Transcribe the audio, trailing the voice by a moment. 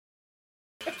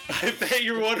I bet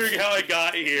you're wondering how I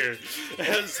got here.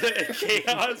 As a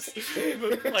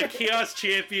chaos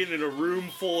champion in a room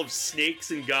full of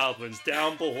snakes and goblins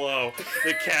down below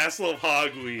the castle of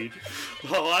Hogweed.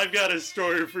 Well, I've got a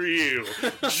story for you.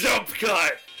 Jump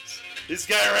cut! This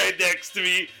guy right next to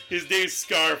me, his name's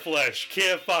Scarflesh.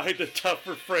 Can't find a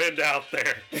tougher friend out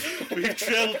there. We've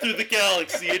traveled through the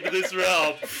galaxy into this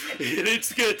realm, and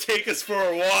it's gonna take us for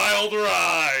a wild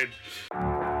ride.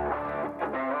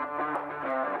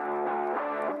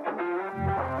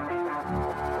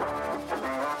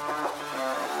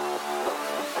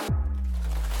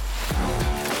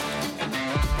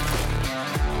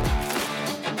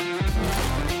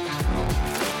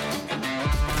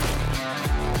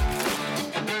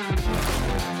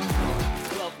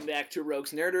 To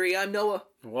Rogues Nerdery. I'm Noah.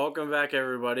 Welcome back,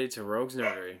 everybody, to Rogues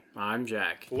Nerdery. I'm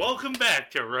Jack. Welcome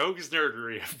back to Rogues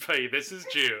Nerdery, everybody. This is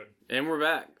June. And we're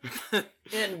back.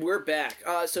 And we're back.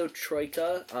 So,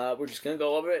 Troika, we're just going to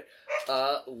go over it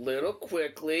a little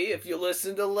quickly. If you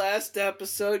listened to last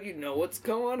episode, you know what's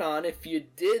going on. If you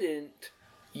didn't,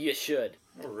 you should.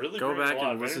 Really go back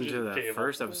and listen to that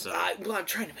first episode. I'm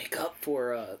trying to make up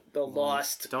for the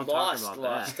lost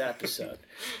episode.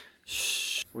 Shh.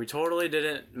 We totally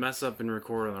didn't mess up and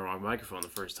record on the wrong microphone the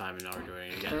first time, and now we're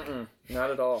doing it again.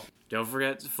 Not at all. Don't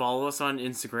forget to follow us on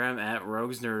Instagram at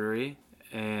roguesnerdery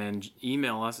and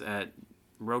email us at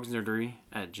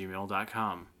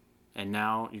roguesnerdery@gmail.com. And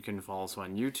now you can follow us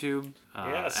on YouTube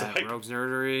at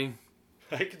roguesnerdery.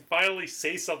 I can finally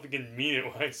say something and mean it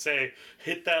when I say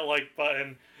hit that like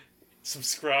button,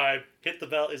 subscribe, hit the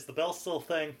bell. Is the bell still a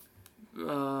thing?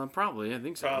 Probably. I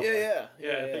think so. Probably. Yeah,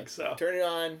 I think so. Turn it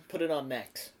on. Put it on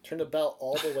max. Turn the bell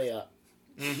all the way up.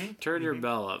 Turn your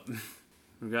bell up.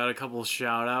 We've got a couple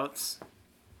shout outs.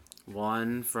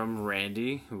 One from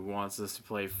Randy, who wants us to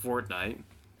play Fortnite.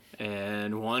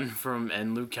 And one from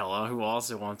Lucella, who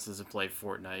also wants us to play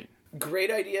Fortnite.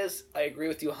 Great ideas. I agree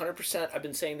with you 100%. I've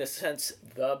been saying this since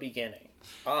the beginning.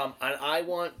 And I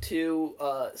want to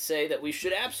say that we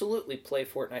should absolutely play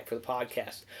Fortnite for the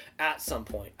podcast at some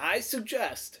point. I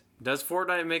suggest. Does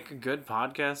Fortnite make a good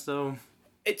podcast, though?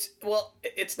 It's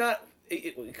not.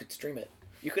 We could stream it.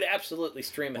 You could absolutely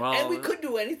stream it. Well, and we could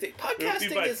do anything.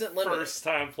 Podcasting isn't limited. First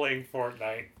time playing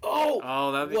Fortnite.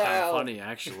 Oh, that'd be kind of funny,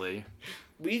 actually.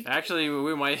 We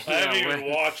might. I haven't even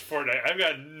watched Fortnite. I've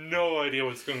got no idea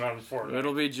what's going on in Fortnite.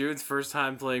 It'll be Jude's first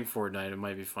time playing Fortnite. It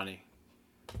might be funny.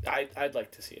 I'd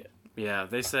like to see it. Yeah,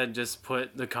 they said just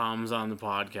put the comms on the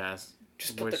podcast.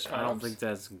 Just put the comms. I don't think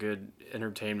that's good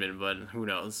entertainment, but who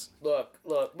knows? Look.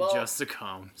 Well, just the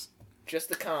comms. Just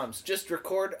the comms. Just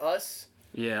record us.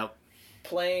 Yep.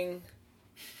 Playing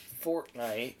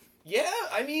Fortnite. Yeah,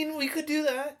 I mean, we could do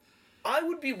that. I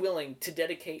would be willing to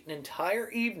dedicate an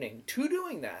entire evening to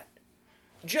doing that,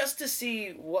 just to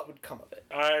see what would come of it.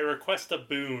 I request a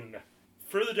boon.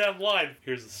 Further down the line,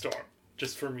 here's the storm.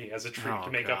 Just for me, as a treat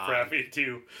to make up for having to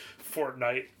do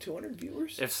Fortnite. 200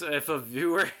 viewers? If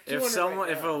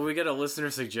we get a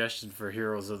listener suggestion for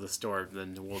Heroes of the Storm,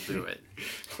 then we'll do it.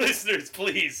 Listeners,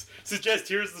 please suggest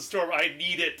Heroes of the Storm. I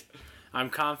need it. I'm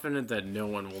confident that no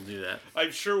one will do that.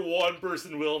 I'm sure one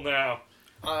person will now.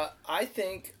 I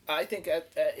think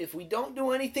if we don't do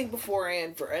anything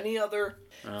beforehand for any other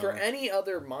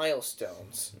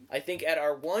milestones, I think at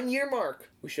our 1 year mark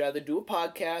we should either do a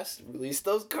podcast, release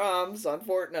those comms on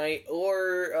Fortnite,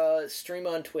 or stream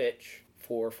on Twitch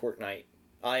for Fortnite.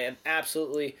 I am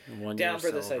absolutely down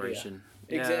for this idea.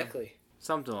 Yeah, exactly.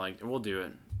 Something like that. We'll do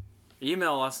it.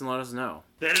 Email us and let us know.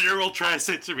 The editor will try to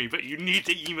censor me, but you need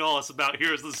to email us about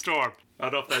Heroes of the Storm. I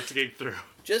don't know if that's getting through.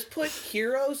 Just put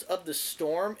Heroes of the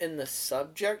Storm in the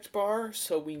subject bar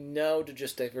so we know to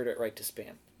just divert it right to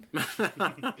spam.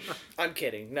 I'm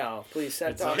kidding. No, please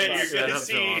set talk about it. You're going to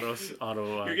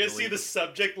delete. see the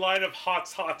subject line of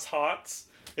hots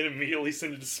and immediately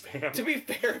send it to spam. To be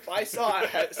fair, if I saw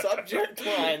a subject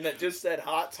line that just said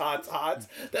hots,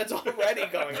 that's already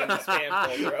going in the spam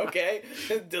folder, okay?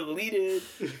 Deleted.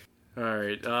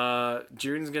 Alright,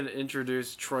 June's gonna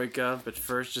introduce Troika, but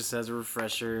first, just as a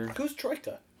refresher... Who's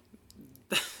Troika?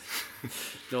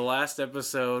 The last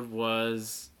episode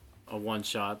was a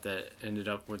one-shot that ended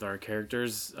up with our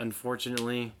characters,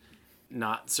 unfortunately,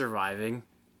 not surviving.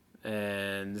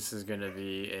 And this is gonna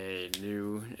be a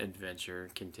new adventure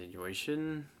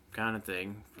continuation kind of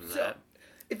thing from that.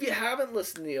 If you haven't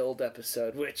listened to the old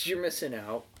episode, which you're missing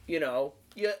out, you know...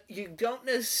 You don't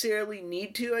necessarily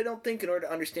need to, I don't think, in order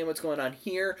to understand what's going on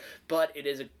here, but it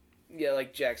is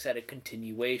like Jack said, a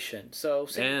continuation. So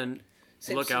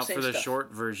look out for the stuff.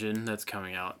 Short version that's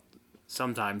coming out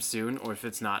sometime soon, or if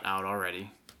it's not out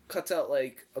already. Cuts out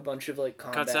like a bunch of like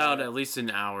combat. Cuts out at least an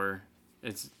hour.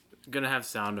 It's gonna have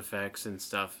sound effects and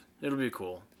stuff. It'll be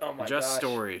cool. Oh my Just gosh.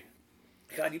 story.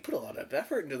 God, you put a lot of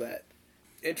effort into that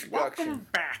introduction. Welcome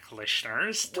back,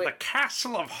 listeners, to the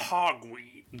Castle of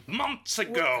Hogweed. Months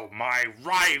ago, my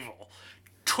rival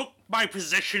took my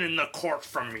position in the court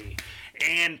from me.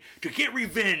 And to get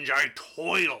revenge, I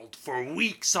toiled for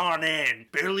weeks on end,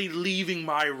 barely leaving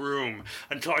my room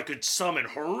until I could summon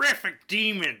horrific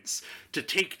demons to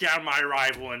take down my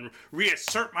rival and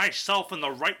reassert myself in the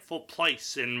rightful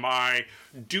place in my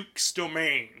duke's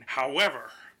domain. However,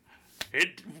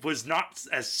 it was not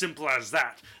as simple as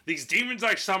that. These demons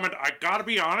I summoned, I gotta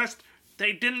be honest,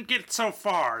 they didn't get so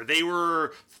far. They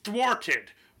were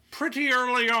thwarted pretty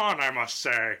early on, I must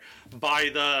say, by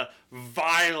the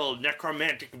vile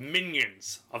necromantic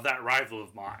minions of that rival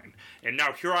of mine. And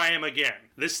now here I am again.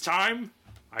 This time,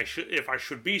 if I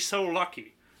should be so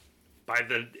lucky, by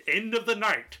the end of the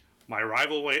night, my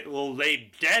rival will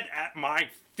lay dead at my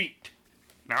feet.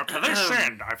 Now to this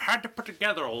end, I've had to put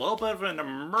together a little bit of an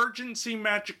emergency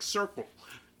magic circle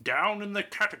down in the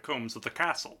catacombs of the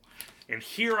castle. And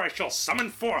here I shall summon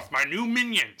forth my new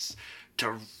minions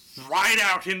to ride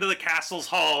out into the castle's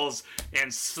halls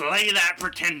and slay that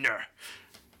pretender.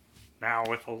 Now,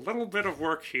 with a little bit of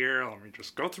work here, let me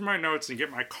just go through my notes and get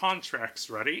my contracts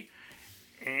ready.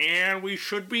 And we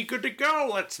should be good to go.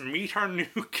 Let's meet our new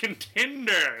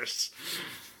contenders.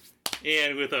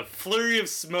 And with a flurry of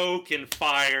smoke and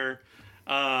fire,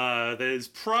 there's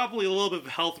probably a little bit of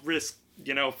health risk,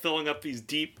 filling up these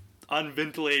deep,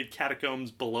 unventilated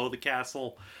catacombs below the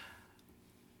castle.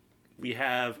 We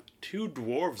have 2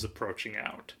 dwarves approaching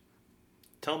out.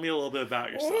 Tell me a little bit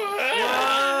about yourself.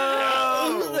 Whoa!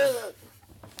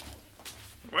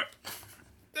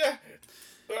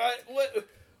 What?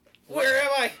 Where am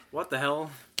I? What the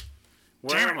hell?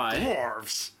 Where Damn am I?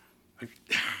 Dwarves.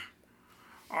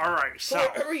 Alright, so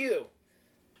Who are you?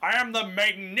 I am the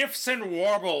magnificent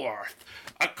Warbleworth,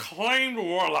 acclaimed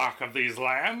warlock of these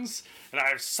lands, and I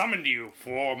have summoned you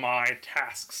for my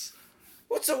tasks.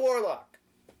 What's a warlock?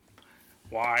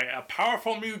 Why, a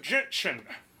powerful magician.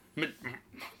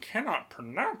 Cannot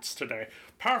pronounce today.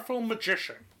 Powerful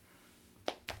magician.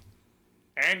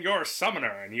 And your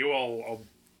summoner, and you will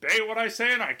obey what I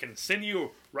say, and I can send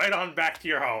you right on back to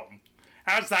your home.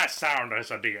 How's that sound as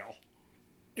a deal?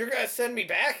 You're gonna send me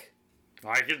back?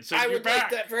 I can send I you would back.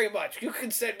 like that very much. You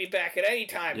can send me back at any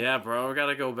time. Yeah, bro, we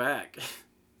gotta go back.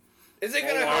 Is it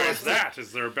gonna Why hurt? is that?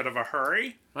 Is there a bit of a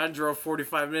hurry? I drove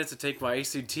 45 minutes to take my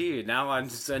ACT, and now I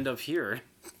just end up here.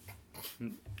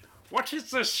 What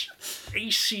is this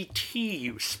ACT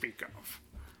you speak of?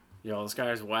 Yo, this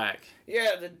guy's whack.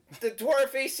 Yeah, the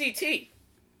dwarf ACT.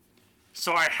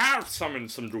 So I have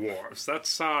summoned some dwarves.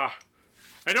 That's, I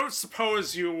don't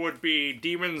suppose you would be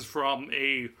demons from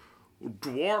a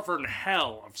dwarven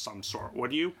hell of some sort,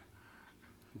 would you?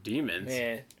 Demons?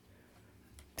 Man.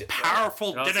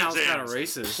 Powerful That sounds denizens kinda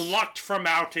racist. plucked from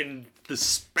out in the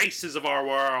spaces of our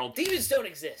world. Demons don't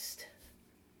exist.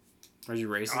 Are you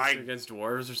racist against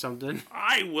dwarves or something?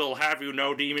 I will have you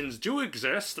know demons do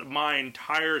exist. My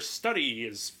entire study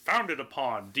is founded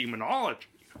upon demonology.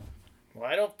 Well,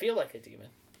 I don't feel like a demon.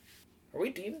 Are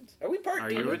we demons? Are we part Are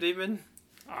demon? you a demon?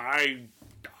 I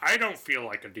don't feel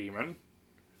like a demon.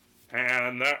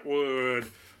 And that would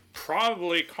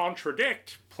probably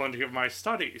contradict plenty of my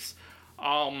studies.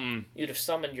 You'd have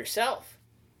summoned yourself.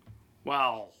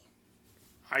 Well,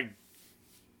 I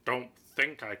don't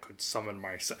think I could summon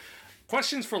myself.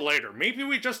 Questions for later. Maybe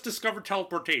we just discovered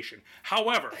teleportation.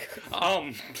 However,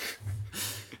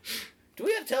 Do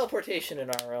we have teleportation in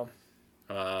our realm?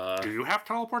 do you have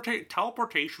teleportation?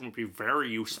 Teleportation would be very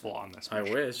useful on this I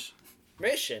mission. wish.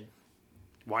 Mission?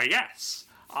 Why, yes.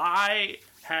 I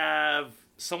have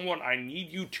someone I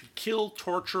need you to kill,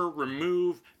 torture,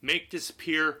 remove, make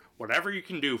disappear, whatever you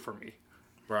can do for me.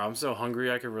 Bro, I'm so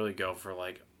hungry I could really go for,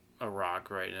 like, a rock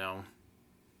right now.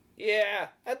 Yeah,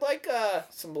 I'd like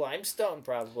some limestone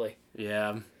probably.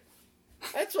 Yeah.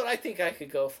 That's what I think I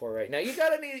could go for right now. You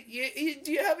got any?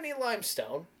 Do you have any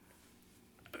limestone?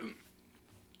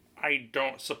 I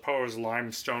don't suppose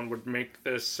limestone would make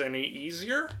this any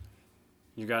easier.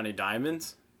 You got any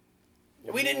diamonds?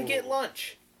 We didn't get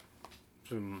lunch.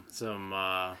 Some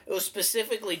It was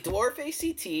specifically dwarf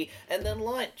ACT and then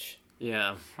lunch.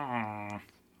 yeah.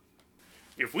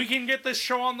 If we can get this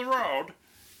show on the road,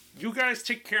 you guys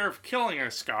take care of killing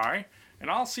this guy, and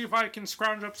I'll see if I can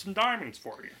scrounge up some diamonds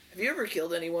for you. Have you ever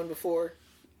killed anyone before?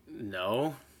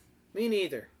 No. Me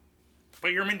neither.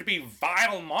 But you're meant to be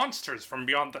vile monsters from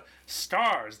beyond the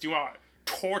stars. Do you want to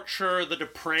torture the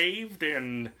depraved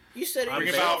and You said it bring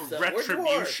yourself, about though. We're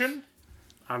retribution?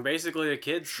 I'm basically a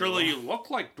kid. Surely you look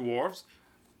like dwarves.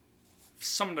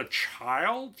 Summoned a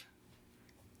child?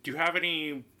 Do you have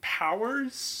any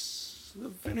powers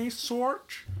of any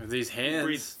sort? Are these hands?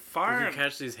 Breathe fire. You can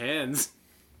catch these hands.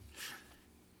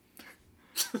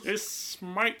 This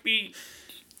might be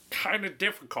kind of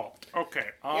difficult. Okay.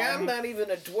 Yeah, I'm not even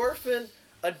a dwarfen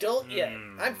adult yet.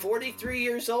 I'm 43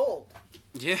 years old.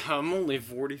 Yeah, I'm only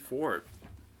 44.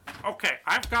 Okay,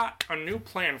 I've got a new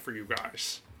plan for you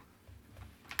guys.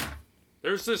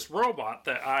 There's this robot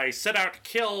that I set out to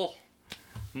kill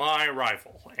my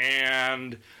rival,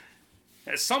 and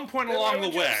at some point Then along why the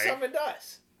would you have way, summoned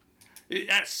us?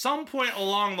 at some point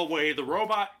along the way, the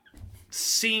robot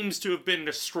seems to have been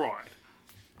destroyed.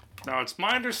 Now, it's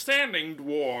my understanding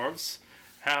dwarves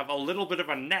have a little bit of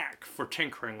a knack for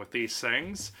tinkering with these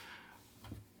things.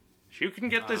 If you can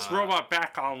get this robot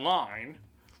back online,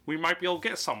 we might be able to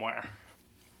get somewhere.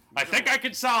 I think I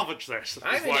can salvage this, is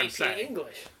I'm what in I'm AP saying.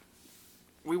 English.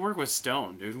 We work with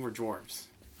stone, dude. We're dwarves.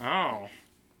 Oh.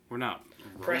 We're not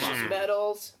Precious robots.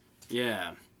 metals.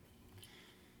 Yeah.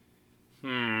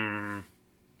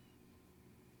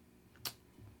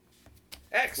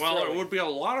 Excellent. Well, it would be a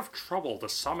lot of trouble to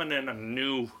summon in a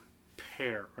new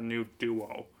pair, a new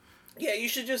duo. Yeah, you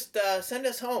should just send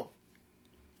us home.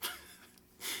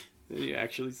 He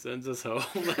actually sends us home.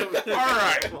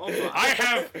 Alright, I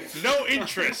have no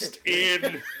interest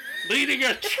in leading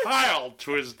a child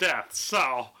to his death,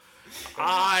 so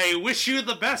I wish you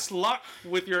the best luck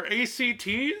with your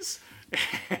ACTs,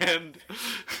 and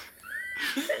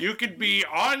you can be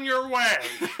on your way.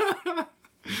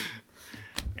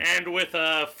 And with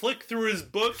a flick through his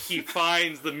book, he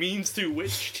finds the means through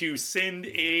which to send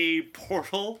a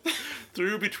portal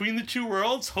through between the two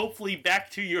worlds, hopefully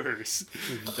back to yours.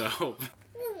 Dope.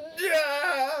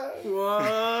 Yeah.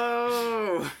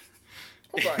 Whoa!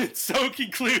 Hold on. So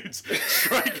concludes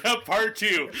Strike Up Part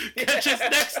 2. Catch us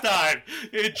next time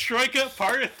in Strike Up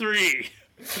Part 3.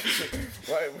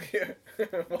 Why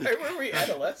were we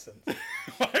adolescents?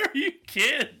 Why are you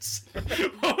kids?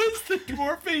 What was the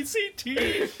dwarf ACT?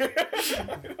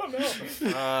 I don't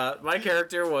know. My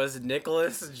character was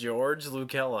Nicholas George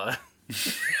Lucella.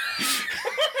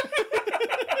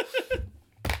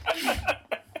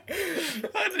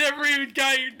 I never even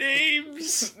got your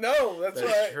names. No, that's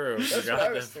right. True. That's Forgot what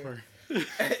I was that thinking.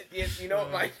 part. You know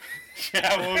what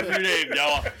Yeah, what was your name,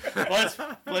 y'all?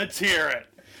 Let's hear it.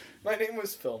 my name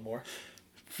was Fillmore.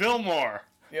 Fillmore.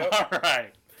 Yep. All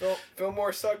right.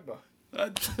 Fillmore Sugma. A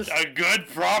good,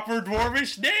 proper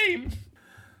dwarvish name.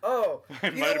 Oh, I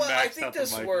you might know have what? I maxed think out the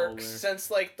this mic works roll there.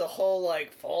 since like the whole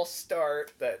like false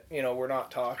start that we're not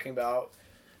talking about.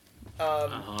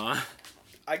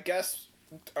 I guess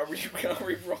are we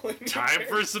rolling? Time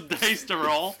for some dice to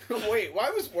roll. Wait, why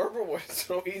was Werberwood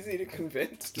so easy to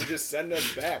convince to just send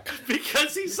us back?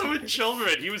 Because he summoned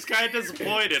children. He was kind of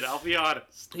disappointed, I'll be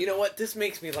honest. You know what? This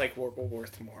makes me like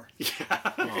Werberworth more. Yeah.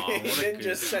 Aw, He what a didn't good-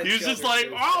 just send He was just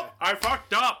children like, to us oh, back. I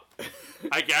fucked up.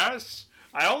 I guess.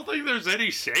 I don't think there's any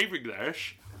saving this.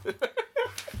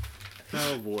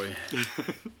 Oh boy.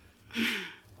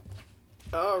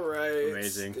 All right.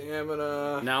 Amazing.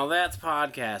 Stamina. Now that's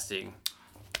podcasting.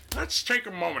 Let's take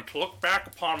a moment to look back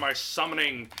upon my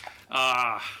summoning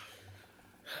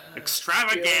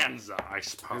extravaganza, I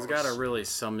suppose. He's got to really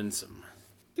summon some.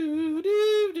 Do,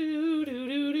 do, do, do,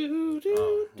 do, do, do,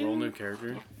 Oh, roll do. new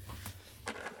character.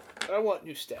 I want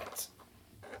new stats.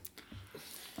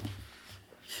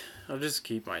 I'll just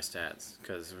keep my stats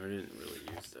because we didn't really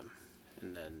use them.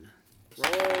 And then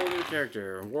roll new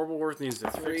character. Warbleworth needs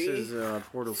to fix 3, his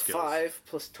portal skills. 5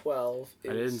 plus 12 is...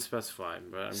 I didn't specify,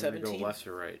 but I'm going to 17? go left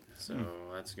or right. So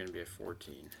that's going to be a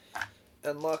 14.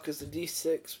 And luck is a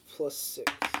d6 plus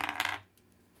 6.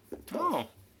 Oh.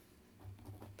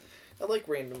 I like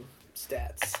random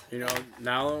stats. You know,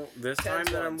 now this time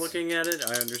that I'm ones. looking at it,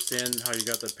 I understand how you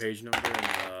got the page number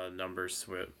and the number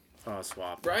swap.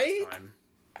 Right? This time.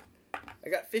 I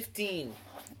got 15.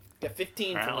 Got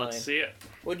 15 for Alright, mine. let's see it.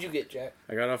 What'd you get, Jack?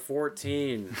 I got a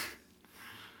 14.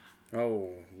 Oh,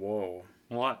 whoa.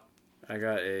 What? I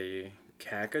got a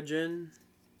Cacogen.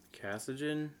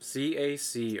 Cacogen?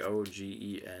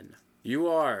 Cacogen. You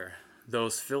are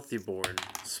those filthy born,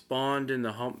 spawned in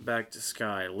the humpbacked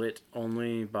sky, lit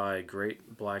only by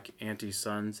great black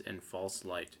anti-suns and false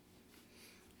light.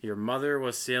 Your mother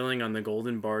was sailing on the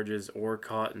golden barges or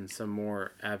caught in some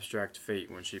more abstract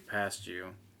fate when she passed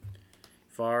you.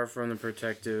 Far from the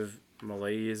protective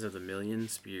malaise of the million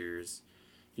spears,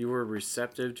 you were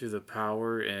receptive to the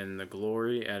power and the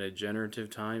glory at a generative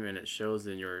time, and it shows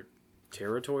in your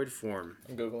teratoid form.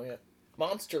 I'm Googling it.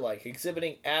 Monster-like,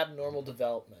 exhibiting abnormal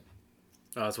development.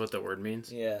 Oh, that's what the word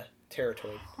means? Yeah,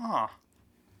 teratoid. Huh.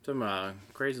 Some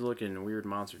crazy looking weird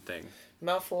monster thing.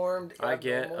 Malformed, I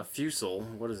get abnormal. a fusel.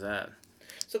 What is that?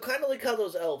 So kind of like how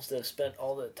those elves that have spent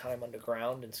all the time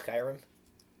underground in Skyrim.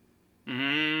 You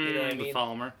know what I mean? The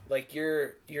Falmer. Like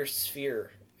your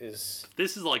sphere is.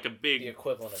 This is like a big, the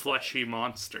equivalent of fleshy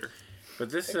monster.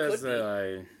 But this says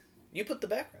that You put the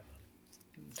background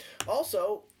on.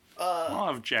 Also, I'll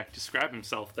have Jack describe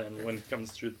himself then when he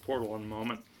comes through the portal in a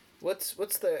moment. what's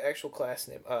the actual class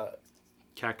name?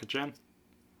 Kakagen.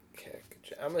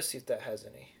 I'm gonna see if that has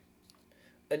any.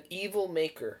 An evil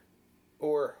maker,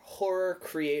 or horror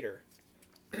creator.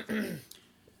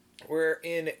 Where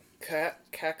in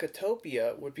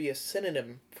Cacotopia would be a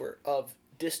synonym of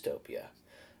dystopia.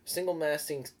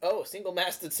 Single-masted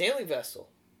sailing vessel.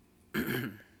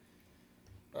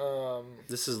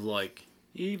 this is like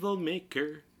Evil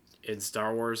maker. in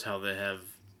Star Wars how they have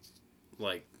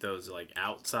like those like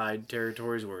outside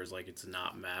territories where it's like it's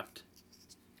not mapped.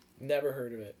 Never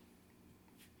heard of it.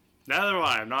 Neither do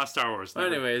I. I'm not Star Wars.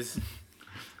 But anyways,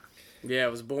 yeah, I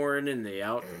was born in the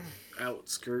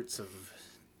outskirts of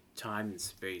time and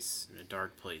space in a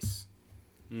dark place.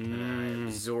 And I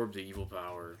absorbed the evil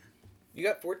power. You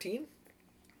got 14?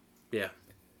 Yeah.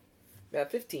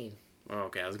 Got 15. Oh,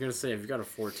 okay, I was gonna say if you got a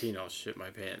 14, I'll shit my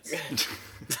pants.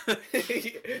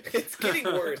 It's getting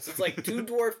worse. It's like 2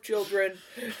 dwarf children,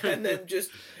 and then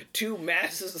just 2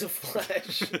 masses of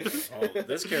flesh. Oh,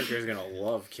 this character is gonna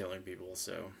love killing people.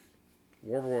 So,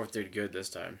 Warborth did good this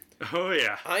time. Oh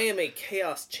yeah. I am a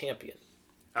chaos champion.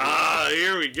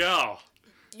 Here we go.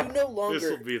 You no longer. This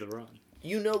will be the run.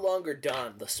 You no longer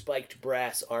don the spiked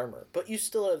brass armor, but you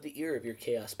still have the ear of your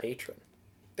chaos patron.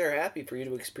 They're happy for you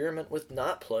to experiment with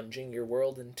not plunging your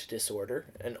world into disorder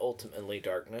and ultimately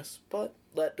darkness, but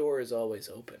that door is always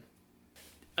open.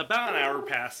 About an hour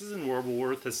passes and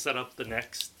Warblewurth has set up the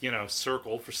next,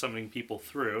 circle for summoning people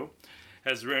through,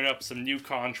 has written up some new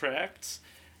contracts,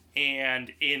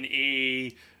 and in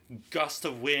a gust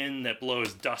of wind that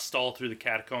blows dust all through the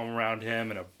catacomb around him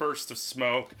and a burst of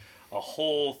smoke, a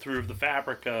hole through the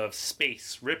fabric of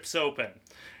space rips open,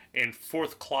 and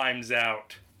forth climbs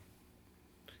out.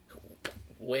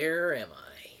 Where am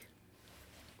I?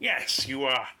 Yes, you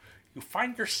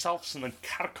find yourselves in the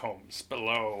catacombs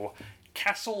below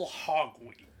Castle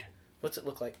Hogweed. What's it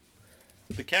look like?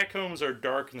 The catacombs are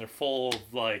dark and they're full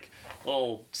of,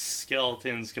 little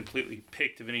skeletons completely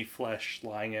picked of any flesh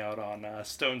lying out on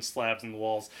stone slabs in the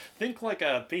walls. Think like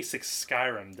a basic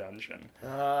Skyrim dungeon.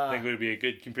 I think would be a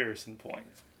good comparison point.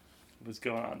 What's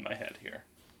going on in my head here?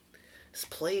 This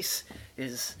place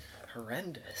is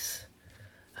horrendous.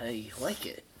 I like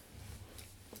it.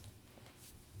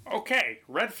 Okay,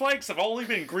 red flags have only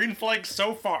been green flags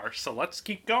so far, so let's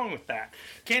keep going with that.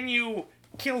 Can you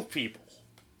kill people?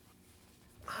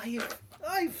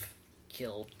 I've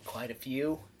killed quite a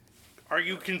few. Are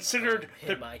you considered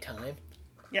in my time?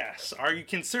 Yes. Are you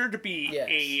considered to be Yes.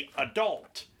 a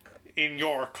adult in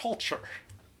your culture?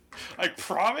 I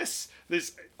promise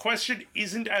this question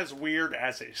isn't as weird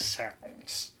as it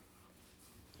sounds.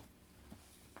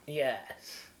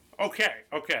 Yes. Okay.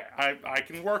 I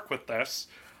can work with this.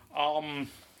 And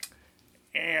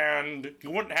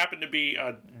you wouldn't happen to be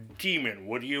a demon,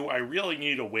 would you? I really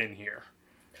need a win here.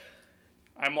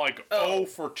 I'm like 0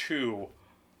 for 2.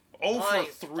 0 for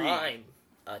 3. I'm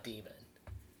a demon.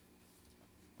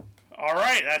 All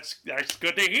right, that's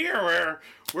good to hear.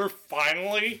 We're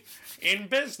finally in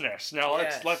business. Now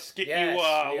let's get you.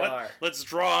 Let's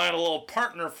draw in a little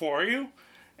partner for you,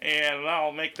 and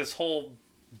I'll make this whole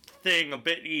thing a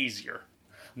bit easier.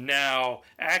 Now,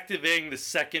 activating the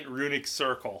second runic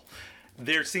circle.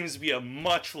 There seems to be a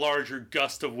much larger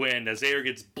gust of wind as air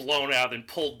gets blown out and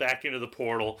pulled back into the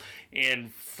portal,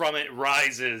 and from it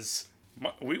rises.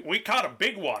 We caught a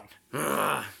big one.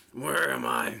 Where am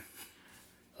I?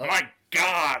 My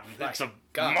God, it's a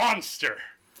monster.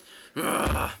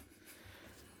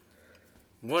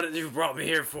 What have you brought me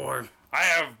here for? I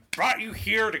have brought you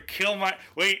here to kill my.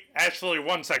 Wait, actually,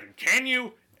 1 second. Can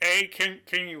you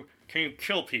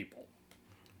kill people?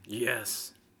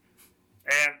 Yes.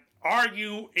 And are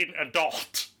you an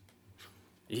adult?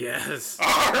 Yes.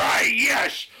 All right,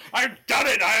 yes, I've done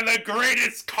it. I am the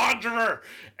greatest conjurer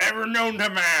ever known to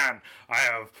man. I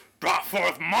have brought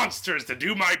forth monsters to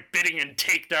do my bidding and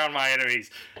take down my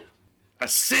enemies.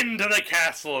 Ascend to the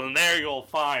castle, and there you'll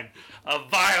find a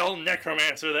vile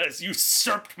necromancer that has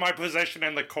usurped my position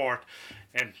in the court,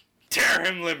 and tear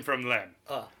him limb from limb.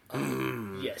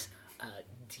 Yes,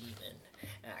 demon,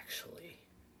 actually.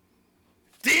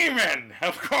 Demon,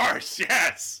 of course,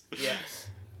 yes. Yes.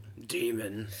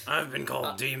 Demon. I've been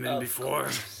called demon before.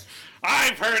 Course.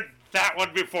 I've heard that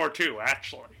one before too,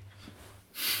 actually.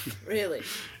 Really?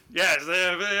 Yes,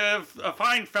 a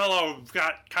fine fellow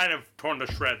got kind of torn to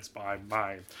shreds by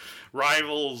my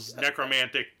rivals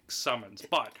necromantic summons.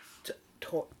 But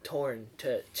torn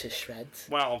to shreds.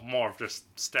 well, more of just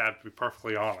stabbed, to be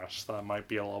perfectly honest. That might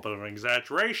be a little bit of an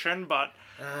exaggeration, but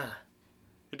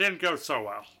it didn't go so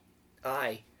well.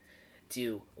 I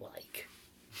do like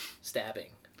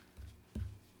stabbing.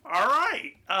 All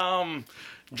right.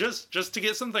 Just to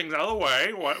get some things out of the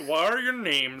way, what are your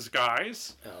names,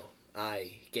 guys? Oh,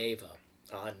 I gave up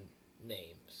on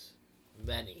names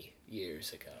many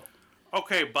years ago.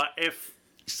 Okay, but if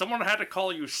someone had to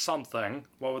call you something,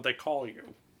 what would they call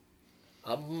you?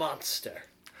 A monster.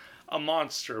 A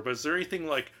monster, but is there anything,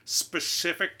 like,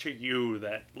 specific to you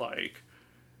that, like,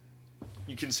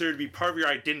 you consider to be part of your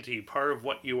identity, part of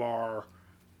what you are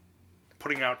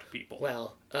putting out to people?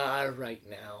 Well, right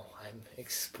now I'm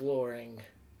exploring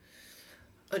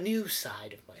a new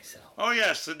side of myself. Oh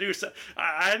yes, the new side.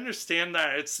 I understand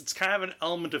that it's kind of an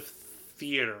element of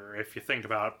theater if you think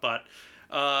about it, but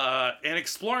in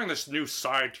exploring this new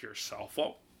side to yourself,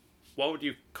 what would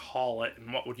you call it,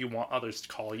 and what would you want others to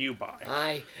call you by?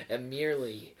 I am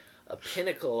merely a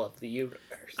pinnacle of the universe.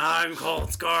 I'm called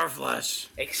Scarflesh.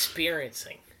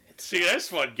 Experiencing. See,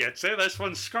 this one gets it. This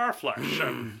one's Scarflesh.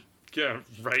 I'm gonna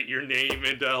write your name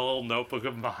into a little notebook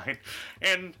of mine.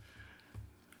 And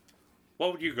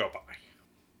what would you go by?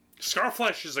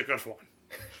 Scarflesh is a good one.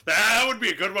 That would be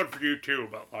a good one for you too,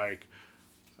 but like,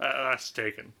 that's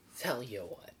taken. Tell you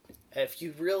what, if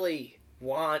you really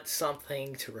want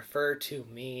something to refer to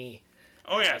me,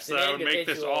 oh yes, that would make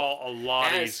this all a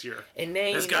lot easier. A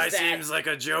name This guy seems like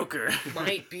a joker.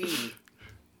 might be.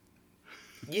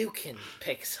 You can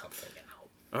pick something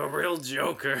out. A real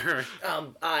joker.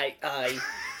 Well, I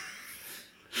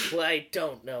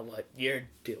don't know what you're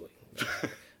doing.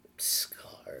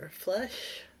 Scarflesh?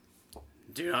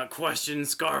 Do not question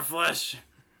Scarflesh.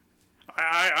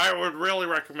 I would really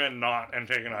recommend not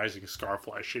antagonizing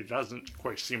Scarflesh. He doesn't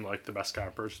quite seem like the best kind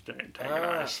of person to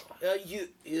antagonize.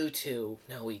 You two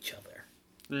know each other.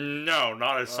 No,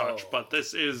 not as such, but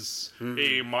this is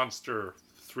a monster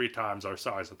 3 times our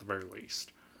size at the very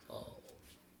least. Oh.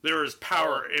 There is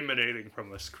power emanating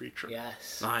from this creature.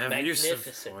 Yes. I have use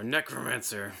Magnificent. for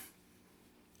necromancer.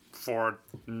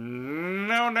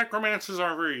 No, necromancers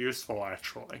aren't very useful,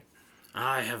 actually.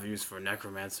 I have use for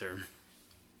necromancer.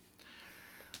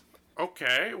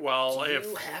 Okay, well, Do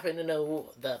you happen to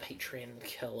know the patron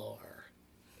killer?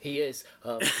 He is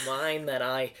of mine that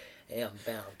I am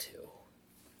bound to.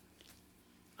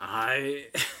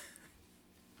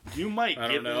 You might, I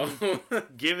don't know.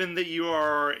 Given that you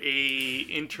are a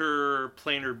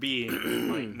interplanar being, you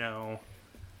might know.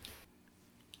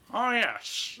 Oh,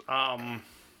 yes.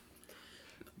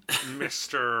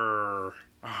 Mr.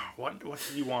 What do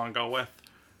you want to go with?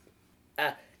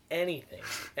 Anything.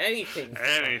 Anything,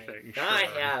 sure. I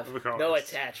have Of course. no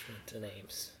attachment to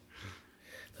names.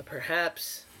 But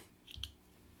perhaps...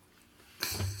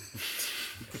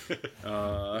 I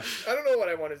don't know what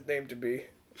I want his name to be.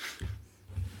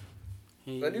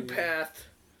 A new path.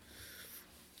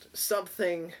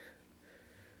 Something.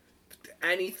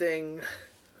 Anything.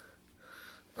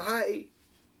 I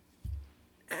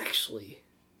actually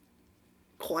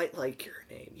quite like your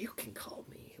name. You can call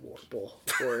me Warble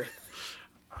or...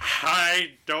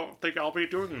 I don't think I'll be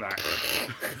doing that.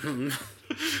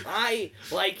 I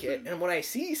like it, and when I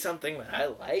see something that I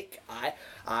like,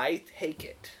 I take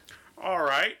it. All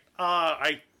right.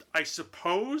 I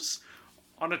suppose,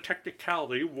 on a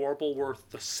technicality, Warbleworth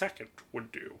II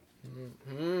would do.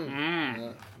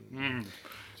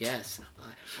 Yes,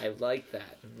 I like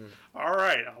that. All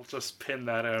right, I'll just pin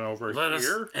that in over Let us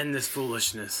here. end this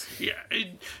foolishness. Yeah,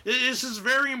 this is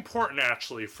very important,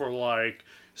 actually, for, like,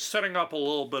 setting up a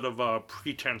little bit of a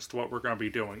pretense to what we're going to be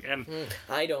doing. And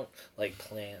I don't like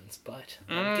plans, but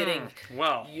I'm getting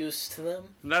used to them.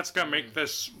 That's going to make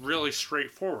this really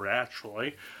straightforward,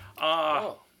 actually.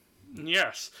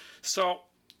 Yes. So,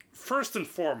 first and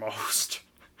foremost,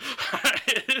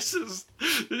 this is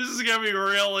going to be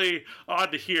really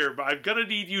odd to hear, but I'm going to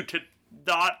need you to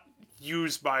not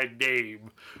use my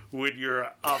name when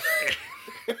you're up.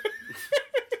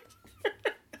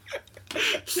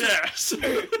 Yes.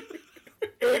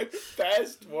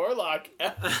 Best warlock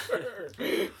ever.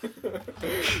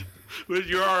 When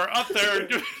you are up there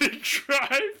doing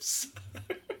tribes.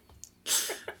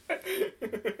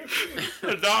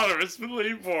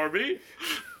 Anonymously for me.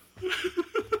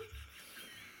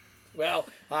 Well,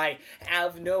 I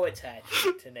have no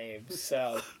attachment to names,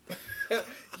 so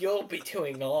you'll be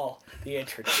doing all the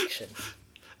introduction.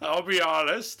 I'll be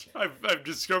honest. I've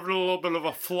discovered a little bit of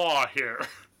a flaw here.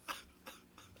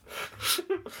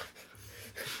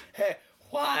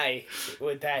 Why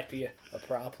would that be a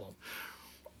problem?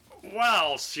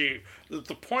 Well, see, the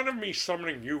point of me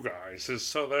summoning you guys is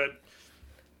so that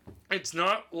it's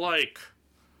not, like,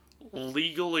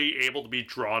 legally able to be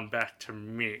drawn back to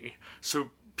me. So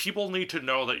people need to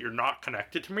know that you're not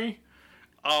connected to me.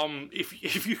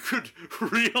 If you could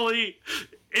really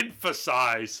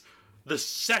emphasize the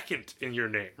second in your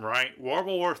name, right?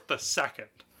 Warbleworth the second.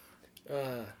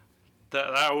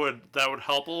 That would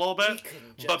help a little bit.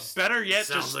 But better yet,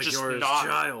 Sounds like just you're his not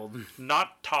child.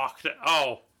 not talk to.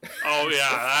 Oh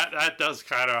yeah, that does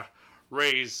kind of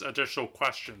raise additional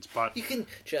questions. But You can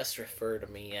just refer to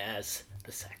me as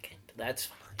the second. That's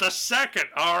fine. the second,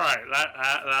 all right,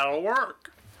 that'll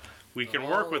work. We can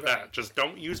work with Alright. that. Just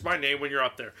don't use my name when you're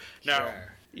up there. Now,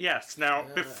 Sure. yes. Now,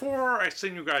 before I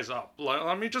send you guys up,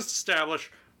 let me just establish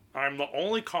I'm the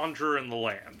only conjurer in the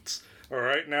lands. All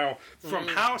right. Now, from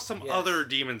how some yes. other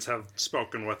demons have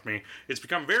spoken with me, it's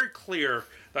become very clear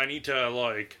that I need to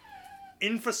like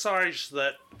emphasize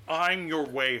that I'm your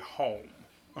way home.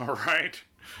 All right.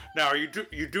 Now, you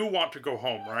do want to go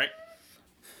home, right?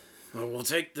 Well, we'll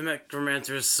take the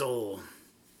necromancer's soul.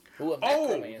 Ooh, a Oh,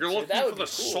 necromancer. you're looking That for would the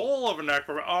be cool. soul of a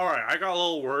necromancer. All right, I got a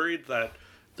little worried that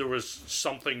there was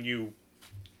something you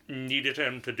needed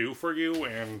him to do for you,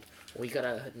 and We got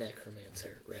a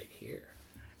necromancer right here.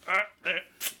 uh,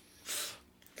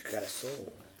 Got a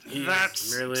soul. He's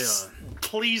that's merely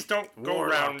please don't go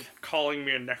warlock. around calling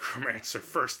me a necromancer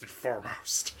first and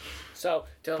foremost. So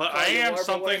don't. But call I you am Warbleworth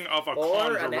something of a or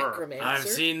conjurer. a necromancer. I've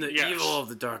seen the Yes. evil of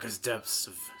the darkest depths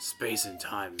of space and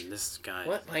time, and this guy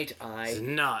What might I is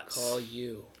not call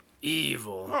you?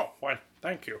 evil. Oh, why?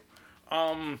 Thank you.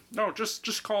 No,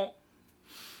 just call.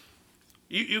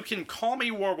 You can call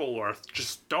me Warbleworth.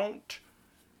 Just don't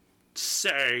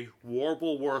say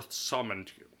Warbleworth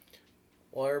summoned you.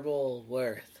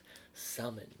 Warbleworth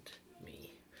summoned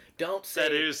me. Don't say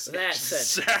That is that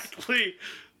sentence. exactly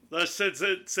the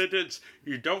sentence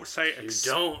you don't say. You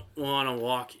don't want to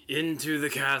walk into the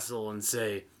castle and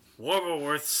say,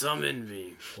 Warbleworth summoned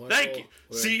me. Thank you. Warbleworth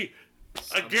See,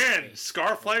 summoned again, me.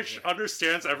 Scarflesh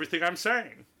understands everything I'm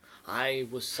saying. I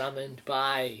was summoned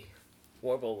by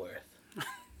Warbleworth.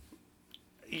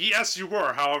 Yes, you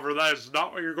were. However, that is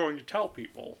not what you're going to tell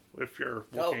people if you're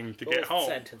looking to get both home.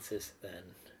 sentences then.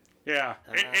 Yeah.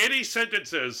 Any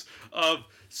sentences of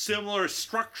similar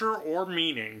structure or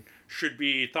meaning should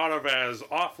be thought of as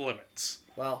off limits.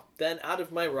 Well, then out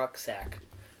of my rucksack,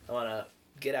 I want to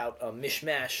get out a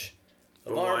mishmash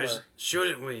of But why armor.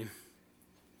 shouldn't we?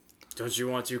 Don't you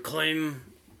want to claim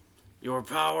your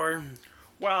power?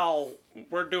 Well,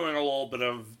 we're doing a little bit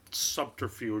of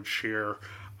subterfuge here.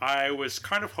 I was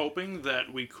kind of hoping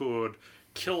that we could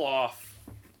kill off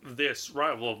this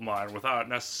rival of mine without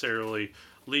necessarily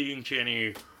leading to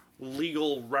any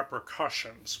legal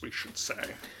repercussions, we should say.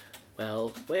 Well,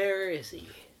 where is he?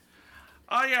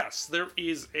 Ah, yes, there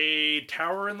is a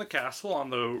tower in the castle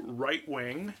on the right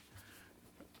wing.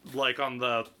 Like on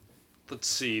the, let's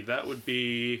see, that would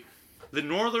be the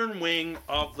northern wing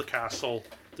of the castle.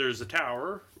 There's a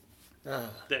tower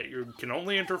that you can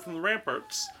only enter from the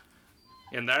ramparts,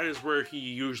 and that is where he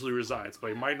usually resides, but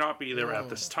he might not be there at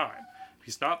this time. If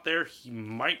he's not there, he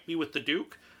might be with the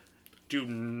Duke. Do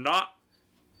not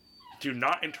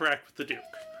interact with the Duke.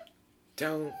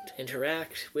 Don't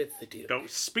interact with the dude. Don't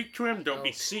speak to him. Don't be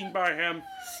Okay. seen by him.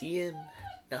 See him?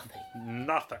 Nothing.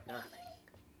 Nothing. Nothing.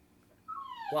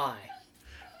 Why?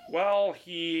 Well,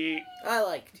 I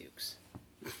like dukes.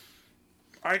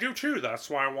 I do too. That's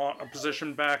why I want a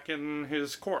position back in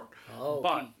his court. Oh,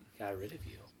 But he got rid of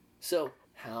you. So,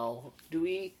 how do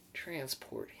we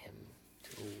transport him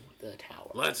to the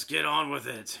tower? Let's get on with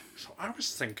it. so I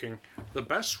was thinking the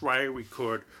best way we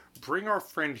could bring our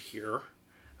friend here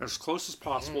as close as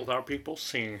possible without people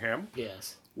seeing him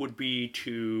Yes. would be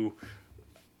to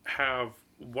have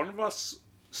one of us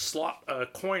slot a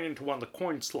coin into one of the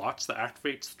coin slots that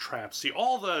activates the traps. See,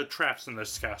 all the traps in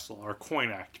this castle are coin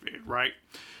activated, right?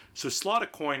 So slot a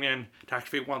coin in to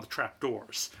activate one of the trap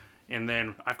doors. And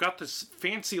then I've got this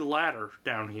fancy ladder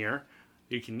down here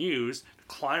you can use to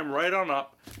climb right on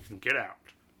up and get out.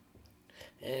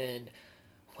 And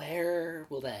where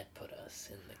will that put us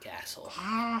in the castle?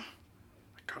 I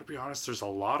gotta be honest, there's a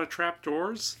lot of trap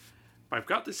doors, but I've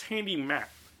got this handy map.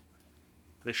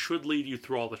 This should lead you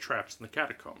through all the traps in the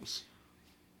catacombs.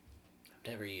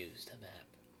 I've never used a map.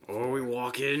 Or we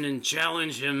walk in and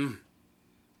challenge him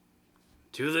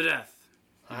to the death.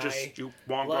 You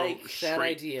want to like go that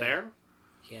straight idea. there?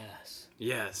 Yes.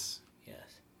 Yes. Yes.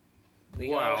 We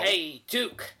Well- go, hey,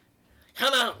 Duke,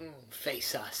 come out and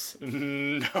face us.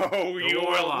 No, you will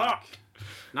warlock.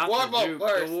 not. Not the Duke, the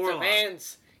Warbleworth warlock.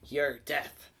 demands your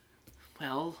death.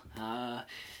 Well,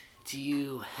 do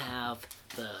you have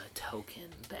the token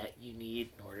that you need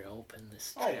in order to open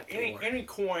this Oh, trap door. any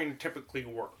coin typically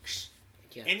works.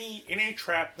 Yes. Any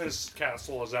trap in this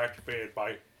castle is activated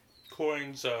by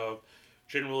coins of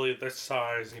generally this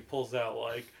size, and he pulls out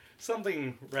like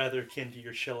something rather akin to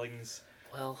your shillings.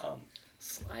 Well,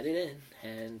 slide it in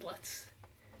and let's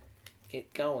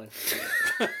get going.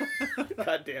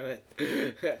 God damn it.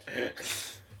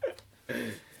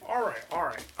 All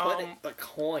right. Put the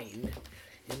coin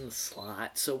in the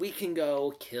slot so we can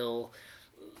go kill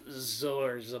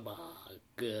Zorzabog.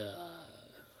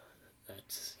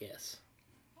 That's, yes.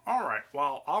 All right.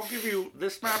 Well, I'll give you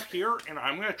this map here, and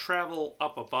I'm going to travel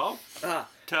up above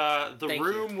to the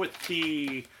room with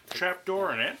the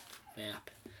trapdoor in it. Map.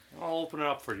 I'll open it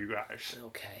up for you guys.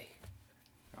 Okay.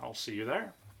 I'll see you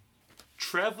there.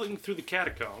 Traveling through the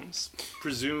catacombs,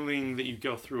 presuming that you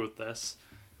go through with this,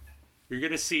 you're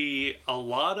going to see a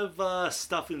lot of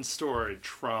stuff in storage,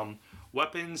 from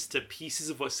weapons to pieces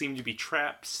of what seem to be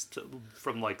traps,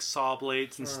 from like saw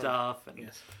blades and stuff, and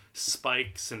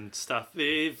spikes and stuff.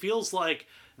 It feels like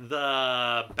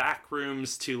the back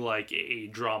rooms to like a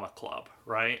drama club,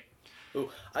 right? Ooh,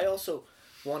 I also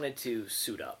wanted to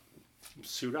suit up.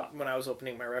 Suit up. When I was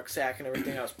opening my rucksack and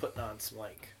everything, I was putting on some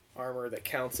like armor that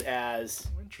counts as...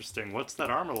 Interesting. What's that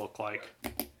armor look like?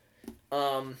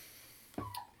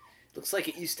 Looks like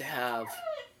it used to have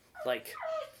like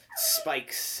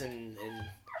spikes and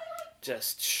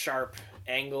just sharp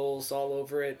angles all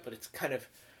over it, but it's kind of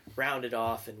rounded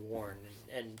off and worn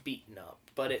and beaten up.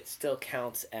 But it still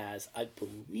counts as, I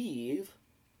believe,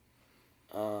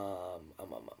 I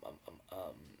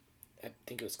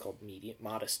think it was called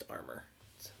modest armor.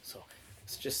 So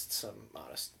it's just some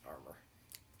modest armor.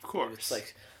 Of course. It's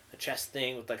like a chest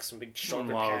thing with like some big shoulder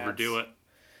Don't pads. overdo it.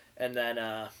 And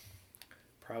then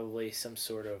probably some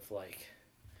sort of like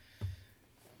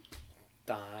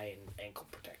thigh and ankle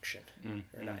protection.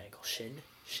 Or not ankle,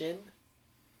 shin.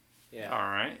 Yeah. All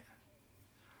right.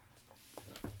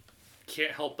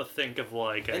 Can't help but think of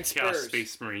like a And Chaos spurs.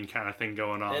 Space Marine kind of thing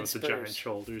going on And with the spurs. giant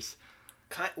shoulders.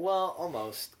 Well,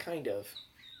 almost, kind of.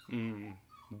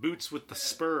 Boots with the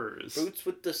spurs. Boots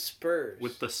with the spurs.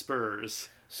 With the spurs.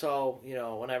 So,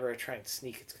 whenever I try and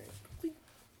sneak, it's going to...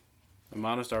 The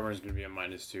modest armor is going to be a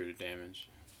 -2 to damage.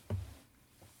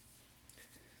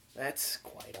 That's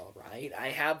quite alright.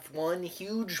 I have one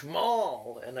huge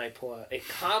maul, and I pull a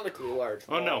comically large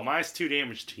maul. Oh no, -2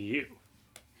 damage to you.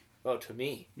 Oh, to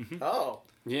me. Oh.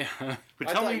 Yeah. But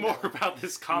I tell thought me you more meant- about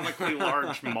this comically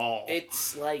large maul.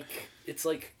 It's like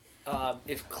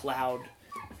if Cloud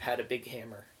had a big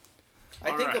hammer. I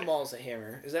think a Alright. maul's a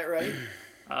hammer. Is that right?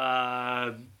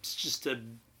 It's just a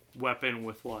weapon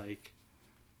with like,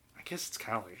 I guess it's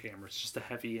kind of like a hammer. It's just a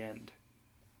heavy end.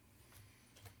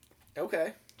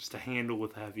 Okay. Just a handle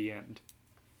with a heavy end.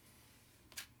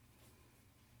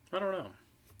 I don't know.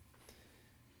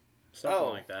 Something Oh.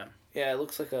 like that. Yeah, it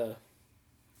looks like a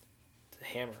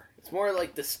hammer. It's more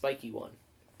like the spiky one.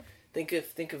 Think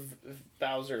of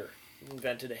Bowser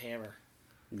invented a hammer.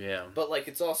 Yeah. But like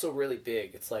it's also really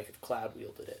big. It's like if Cloud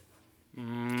wielded it.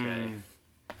 Okay.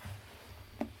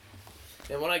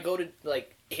 And when I go to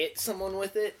like hit someone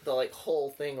with it, the like whole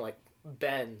thing like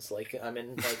bends like I'm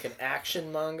in like an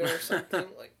action manga or something.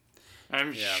 Like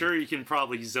I'm Yeah. sure you can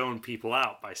probably zone people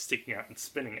out by sticking out and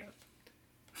spinning it.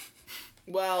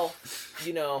 well,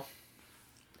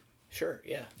 sure,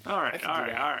 yeah. All I right, can all do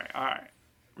right, that. all right, all right.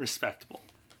 Respectable.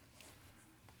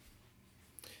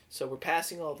 So we're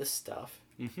passing all this stuff.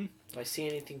 Mm-hmm. Do I see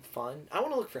anything fun? I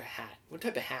want to look for a hat. What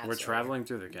type of hats? We're are there? traveling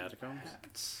through the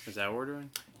catacombs? Is that what we're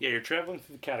doing? Yeah, you're traveling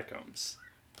through the catacombs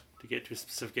to get to a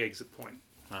specific exit point.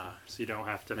 Ah. So you don't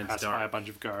have to It's pass dark. by a bunch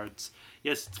of guards.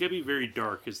 Yes, it's going to be very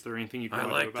dark. Is there anything you I want to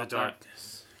do like the about that?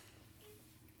 darkness.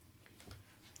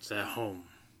 It's at home.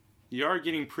 You are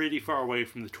getting pretty far away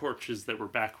from the torches that were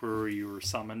back where you were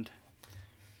summoned.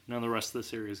 None of the rest of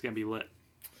this area is going to be lit.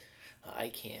 I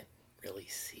can't really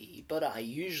see, but I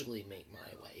usually make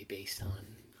my way based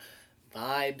on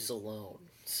vibes alone.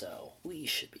 So we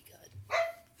should be good.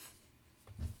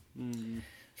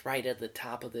 It's right at the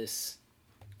top of this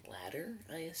ladder,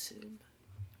 I assume.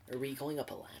 Are we going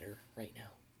up a ladder right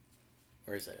now?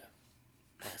 Or is it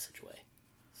a passageway?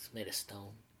 It's made of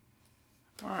stone.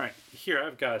 All right, here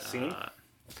I've got a scene.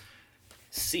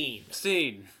 Scene.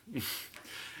 Scene.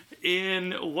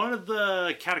 In one of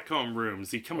the catacomb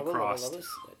rooms, you come across. Is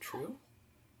that true?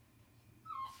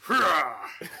 Hurrah!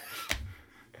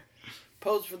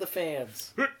 Pose for the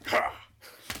fans.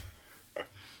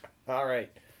 All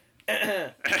right.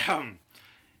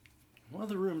 One of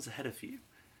the rooms ahead of you,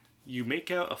 you make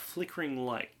out a flickering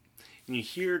light, and you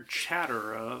hear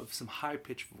chatter of some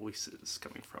high-pitched voices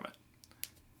coming from it.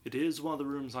 It is one of the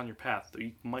rooms on your path, though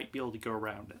you might be able to go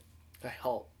around it. I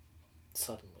halt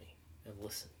suddenly and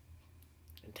listen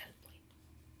intently.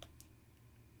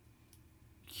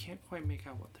 You can't quite make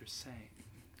out what they're saying.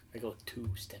 I go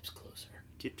 2 steps closer.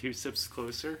 Get 2 steps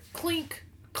closer. Clink!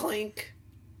 Clink!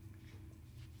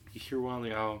 You hear one of the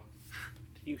go,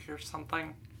 did you hear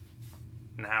something?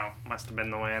 No, must have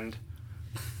been the wind.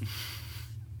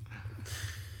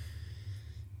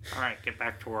 Alright, get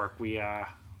back to work. We've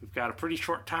got a pretty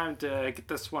short time to get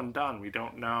this one done. We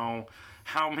don't know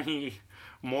how many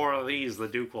more of these the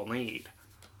Duke will need.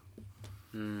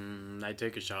 I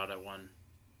take a shot at one.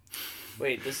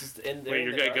 Wait, this is in there. Wait,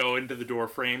 you're gonna go into the door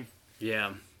frame?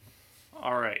 Yeah.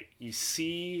 Alright, you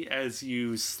see as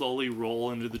you slowly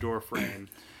roll into the door frame,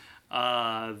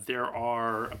 there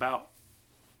are about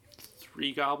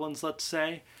 3 goblins, let's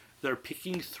say. They're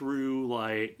picking through,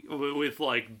 with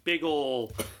big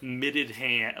ol'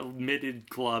 mitted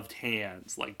gloved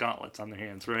hands, like gauntlets on their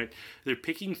hands, right? They're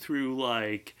picking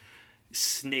through,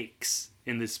 snakes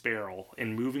in this barrel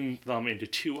and moving them into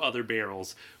 2 other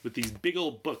barrels with these big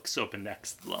old books open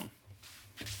next to them.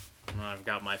 I've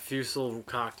got my fusel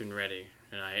cocked and ready,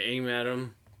 and I aim at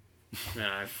him, and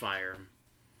I fire him.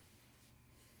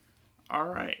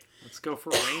 Alright, let's go for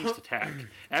a ranged attack.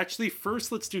 Actually,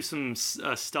 first let's do some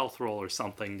stealth roll or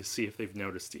something to see if they've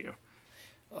noticed you.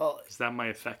 Oh, Because that might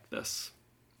affect this.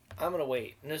 I'm gonna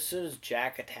wait. And as soon as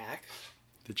Jack attacks,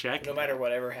 The check? no matter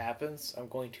whatever happens, I'm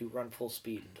going to run full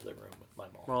speed into the room with my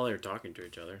maul. Well, they're talking to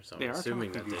each other, so They I'm are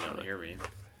assuming talking that to they each don't other. hear me.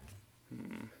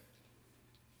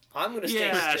 I'm gonna stay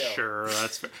Yeah, still. sure,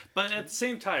 that's fair. But at the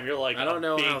same time, you're like I don't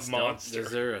know big how stealth... monster.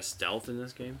 Is there a stealth in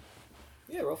this game?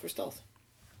 Yeah, roll for stealth.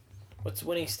 What's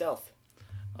winning stealth?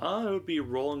 It would be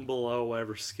rolling below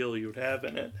whatever skill you would have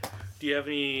in it. Do you have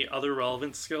any other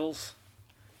relevant skills?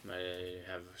 I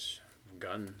have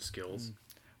gun skills.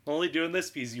 I'm only doing this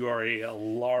because you are a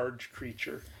large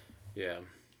creature. Yeah.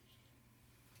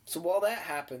 So while that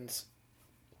happens,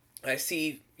 I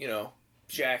see,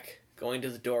 Jack going to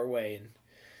the doorway and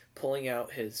pulling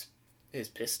out his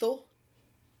pistol.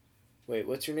 Wait,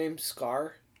 what's your name?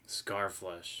 Scarflesh.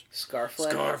 Scarflesh?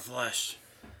 Scarflesh.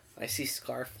 I see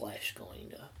Scarflesh going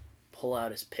to pull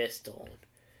out his pistol and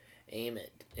aim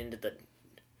it into the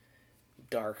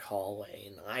dark hallway,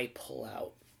 and I pull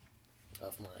out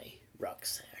of my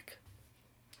rucksack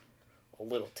a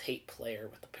little tape player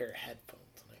with a pair of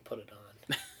headphones, and I put it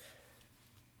on.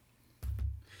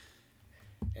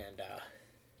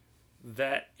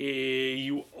 And,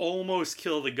 You almost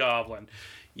kill the goblin.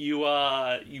 You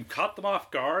caught them off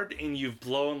guard, and you've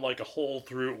blown a hole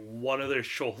through one of their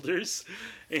shoulders,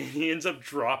 and he ends up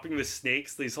dropping the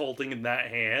snakes that he's holding in that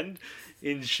hand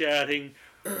and shouting,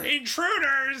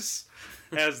 "Intruders!"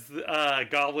 as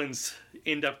goblins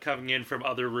end up coming in from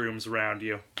other rooms around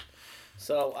you.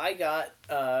 so I got,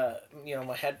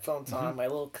 my headphones on, my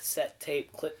little cassette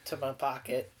tape clipped to my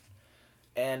pocket,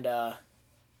 and,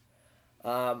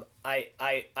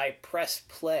 I press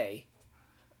play,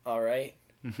 alright?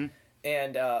 Mm-hmm.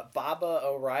 And Baba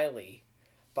O'Reilly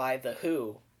by The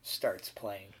Who starts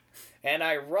playing. And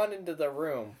I run into the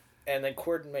room and then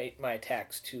coordinate my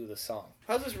attacks to the song.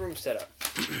 How's this room set up?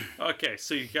 Okay,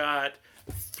 so you got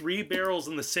 3 barrels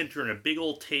in the center and a big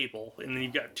old table, and then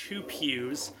you've got 2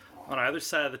 pews on either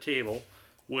side of the table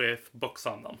with books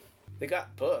on them. They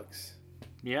got books.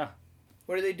 Yeah,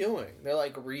 What are they doing? They're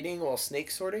reading while snake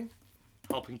sorting?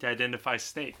 helping to identify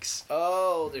snakes.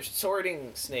 Oh, they're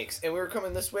sorting snakes. And we were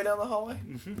coming this way down the hallway?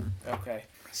 Mm-hmm. Okay.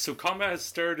 So combat has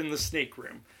started in the snake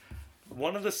room.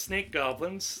 One of the snake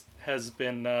goblins has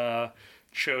been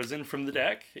chosen from the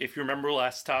deck. If you remember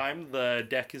last time, the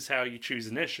deck is how you choose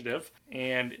initiative.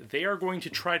 And they are going to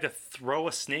try to throw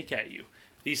a snake at you.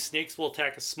 These snakes will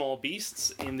attack small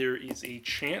beasts, and there is a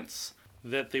chance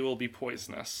that they will be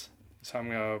poisonous. So I'm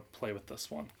going to play with this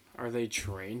one. Are they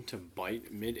trained to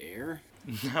bite mid-air?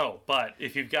 No, but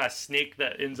if you've got a snake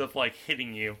that ends up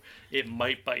hitting you, it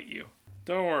might bite you.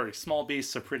 Don't worry, small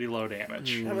beasts are pretty low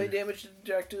damage. How many damage did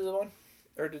Jack do to the one?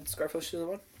 Or did Scarflesh do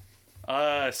to the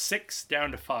one? 6 down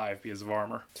to 5 because of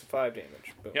armor. It's 5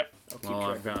 damage. Boom. Yep. I'll keep Well, track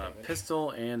I've of got a damage. pistol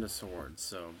and a sword,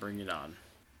 so bring it on.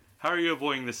 How are you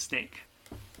avoiding the snake?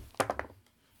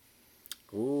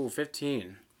 Ooh,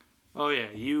 15. Oh yeah,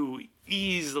 you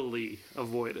easily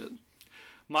avoid it.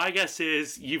 My guess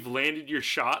is you've landed your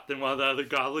shot, then one of the other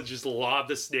goblins just lobbed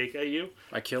the snake at you.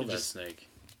 I killed that just- snake.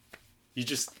 You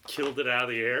just killed it out of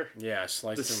the air. Yeah, I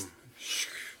sliced This-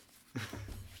 him.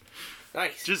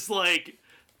 Nice. Just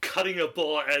cutting a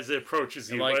bullet as it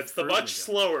approaches you. Like But it's the Fruit much Ninja.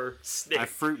 slower snake. I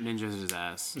fruit ninjas his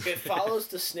ass. It follows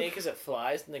the snake as it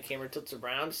flies, and the camera tilts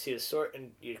around to see the sword,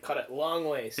 and you cut it long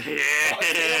ways. Yeah.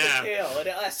 Tail to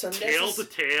tail. Tail to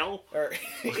tail? Or,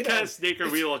 What kind of snake are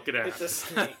we looking at? It's a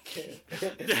snake.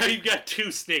 Now you've got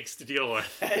 2 snakes to deal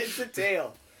with. It's a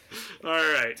tail.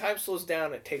 Alright, Time slows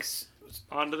down. It takes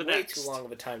on to the way next. too long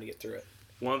of a time to get through it.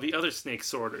 One of the other snake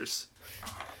sorters.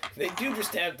 They do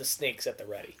just have the snakes at the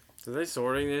ready. Are they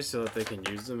sorting this so that they can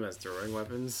use them as throwing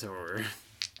weapons, or...?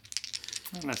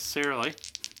 Not necessarily.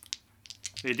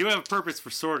 They do have a purpose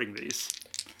for sorting these.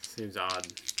 Seems odd.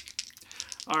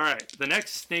 Alright, the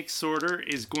next snake sorter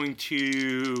is going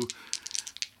to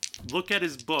look at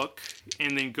his book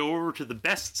and then go over to the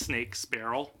best snakes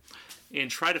barrel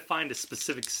and try to find a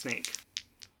specific snake.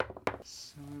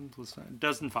 7 plus 9.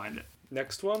 Doesn't find it.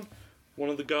 Next one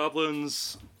of the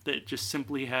goblins that just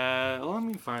simply had... Let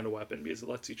me find a weapon because it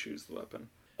lets you choose the weapon.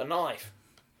 A knife.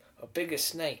 A bigger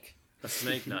snake. A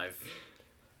snake knife.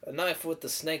 A knife with the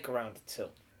snake around its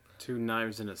hilt. 2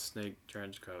 knives and a snake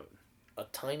trench coat. A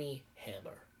tiny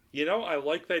hammer. You know, I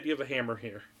like the idea of a hammer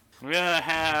here. I'm gonna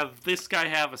have this guy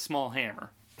have a small hammer.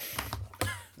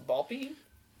 Ball beam?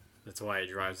 That's why he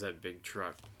drives that big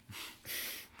truck.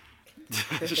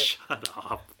 Shut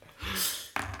up.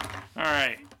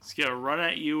 Alright, he's gonna run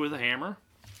at you with a hammer.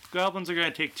 Goblins are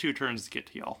gonna take 2 turns to get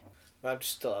to y'all. I'm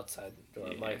just still outside the door,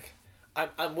 Yeah. Mike.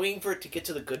 I'm waiting for it to get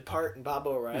to the good part in Bob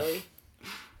O'Reilly.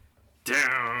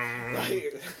 Down,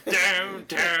 down,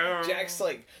 down. Jack's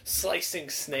like slicing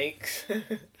snakes.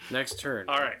 Next turn.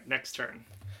 Alright, next turn.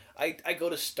 I go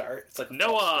to start. It's like a Noah.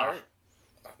 false start.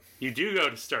 You do go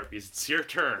to start because it's your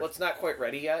turn. Well, it's not quite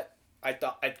ready yet. I've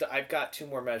got 2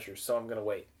 more measures, so I'm gonna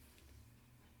wait.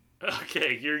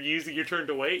 Okay, you're using your turn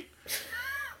to wait.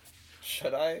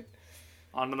 Should I?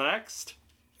 On to the next.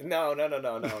 No.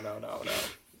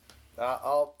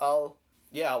 I'll.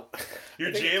 Yeah.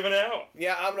 You're jamming out.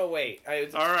 Yeah, I'm gonna wait. All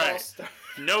right. false start.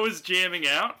 Noah's jamming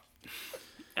out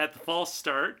at the false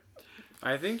start.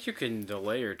 I think you can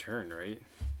delay your turn, right?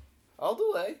 I'll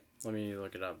delay. Let me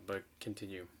look it up, but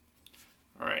continue.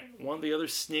 Alright, one of the other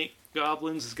snake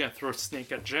goblins is gonna throw a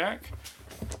snake at Jack.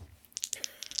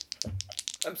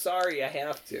 I'm sorry, I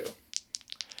have to.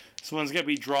 This one's gonna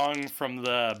be drawing from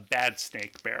the bad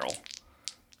snake barrel.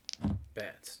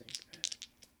 Bad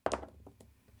snake.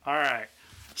 Alright.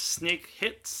 Snake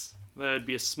hits. That'd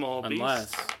be a small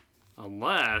beast.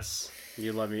 Unless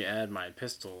you let me add my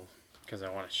pistol, because I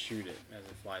want to shoot it as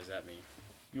it flies at me.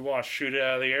 you want to shoot it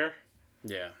out of the air.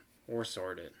 Yeah, or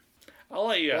sword it. I'll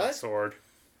let you have a What? sword.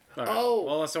 Okay. Oh.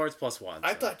 Well, a sword's +1.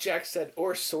 I so. thought Jack said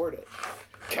or sort it.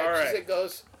 Catches right. it,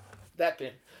 goes that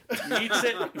bin. Eats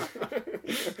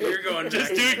it. You're going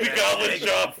Just doing the goblin's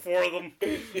job for them.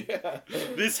 Yeah.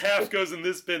 This half goes in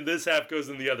this bin, this half goes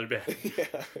in the other bin.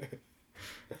 Yeah.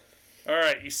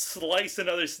 Alright, you slice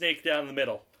another snake down the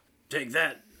middle. Take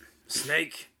that,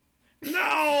 snake.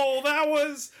 No, that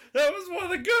was one of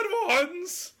the good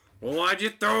ones. Well, why'd you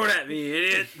throw it at me,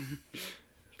 idiot?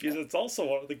 Because it's also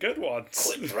one of the good ones.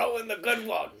 Quit throwing the good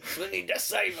ones. We need to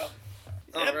save them.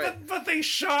 Yeah, All right. but they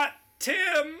shot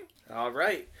Tim. All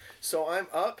right. So I'm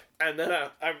up, and then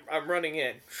I'm running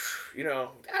in. You know,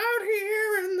 out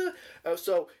here in the.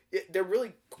 They're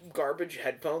really garbage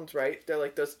headphones, right? They're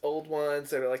like those old ones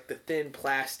that are like the thin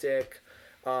plastic,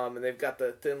 and they've got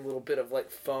the thin little bit of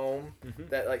like foam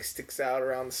that like sticks out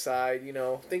around the side. You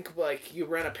know, think of like you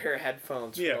rent a pair of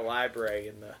headphones from the library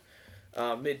in the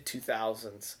mid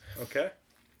 2000s. Okay.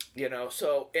 You know,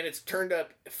 and it's turned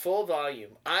up full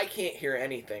volume. I can't hear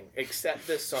anything except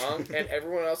this song, and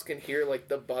everyone else can hear, like,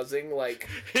 the buzzing, like...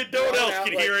 No one else out,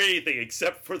 can like, hear anything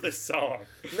except for this song.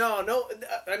 No,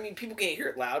 I mean, people can't hear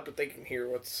it loud, but they can hear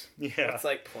what's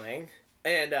like, playing.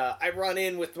 And I run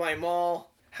in with my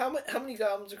maul. How many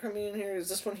goblins are coming in here? Is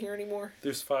this one here anymore?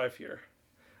 There's 5 here.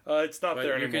 It's not But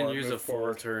there you anymore. can use Move a full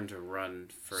forward. turn to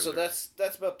run further. So that's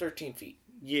about 13 feet.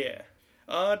 Yeah.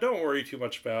 Don't worry too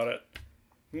much about it.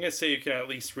 I'm gonna say you can at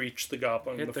least reach the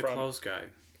goblin in Hit the the front. close guy.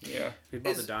 Yeah. He's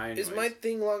about to die anyways. Is my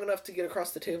thing long enough to get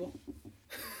across the table?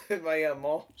 My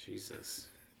maul? Jesus.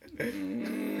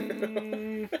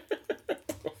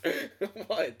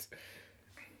 What?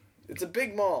 It's a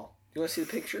big maul. You want to see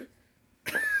the picture?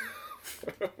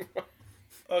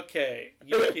 Okay,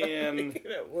 you can.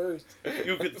 Making it worse.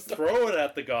 You could throw it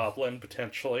at the goblin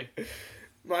potentially.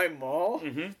 My maul?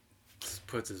 Mm-hmm. Just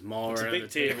puts his maul It's a right big on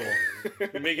the table.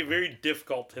 You make it very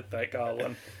difficult to hit that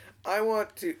goblin. I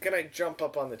want to. Can I jump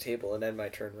up on the table and end my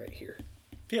turn right here?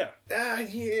 Yeah.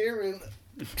 Here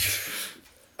and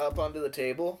up onto the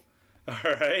table. All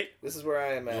right. This is where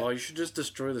I am at. Well, you should just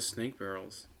destroy the snake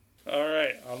barrels. All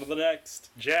right, on to the next.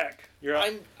 Jack, you're up.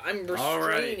 I'm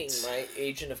restraining my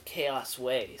Agent of Chaos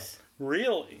ways.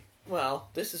 Really? Well,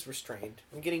 this is restrained.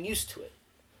 I'm getting used to it.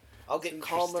 I'll get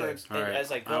calmer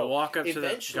as I go. I'll walk up to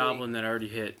the goblin that already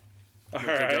hit with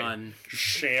the gun.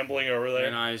 Shambling over there.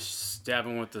 And I stab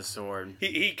him with the sword.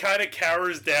 He kind of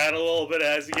cowers down a little bit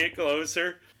as you get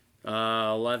closer.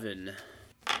 11.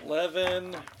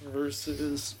 11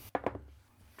 versus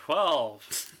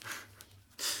 12.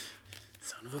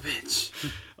 Son of a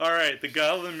bitch. Alright, the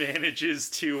goblin manages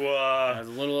to, I was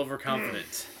a little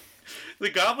overconfident. The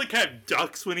goblin kind of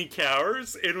ducks when he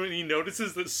cowers, and when he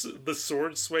notices the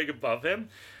sword swing above him,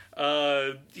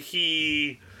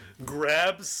 he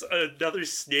grabs another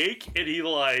snake, and he,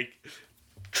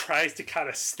 tries to kind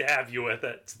of stab you with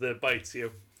it so that it bites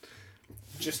you.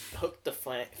 Just hook the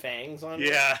fangs on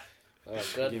Yeah. Oh,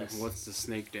 goodness. What's the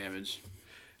snake damage?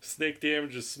 Snake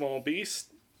damage is small beast,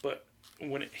 but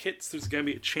when it hits, there's going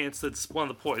to be a chance that it's one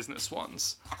of the poisonous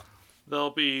ones.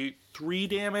 There'll be 3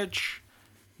 damage,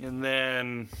 and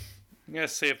then I'm going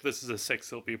to say if this is a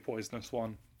 6, it'll be a poisonous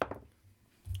one.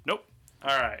 Nope.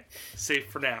 Alright. Safe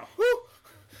for now. Woo!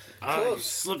 You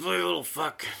slippery little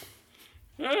fuck.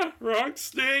 Wrong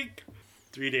snake.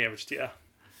 3 damage to you.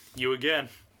 You again.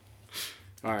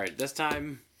 Alright, this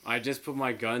time I just put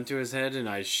my gun to his head and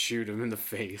I shoot him in the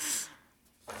face.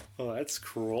 Oh, that's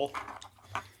cruel.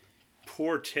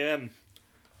 Poor Tim.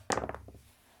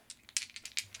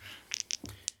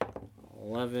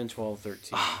 11, 12,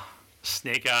 13.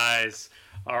 Snake eyes.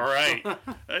 Alright.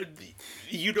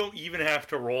 You don't even have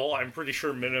to roll. I'm pretty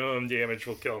sure minimum damage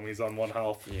will kill him. He's on 1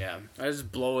 health. Yeah, I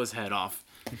just blow his head off.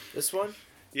 This one?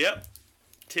 Yep.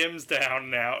 Tim's down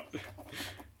and out.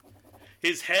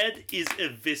 His head is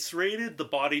eviscerated. The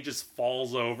body just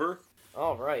falls over.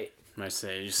 All right. I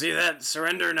say, you see that?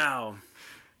 Surrender now.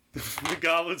 The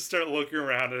goblins start looking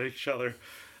around at each other.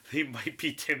 They might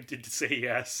be tempted to say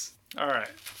yes.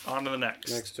 Alright, on to the next.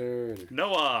 Next turn.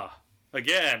 Noah.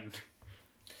 Again.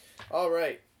 All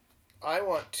right. I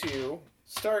want to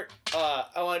start,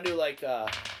 I want to do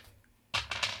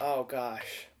oh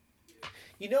gosh.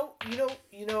 You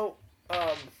know,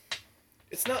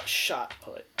 it's not shot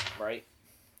put, right?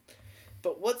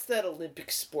 But what's that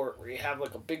Olympic sport where you have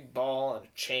like a big ball and a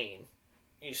chain?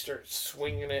 You start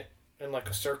swinging it in like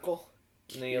a circle,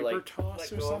 and then you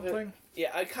toss or something?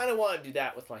 Yeah, I kind of want to do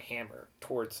that with my hammer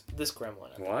towards this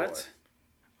gremlin. What?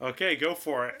 Okay, go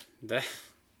for it. I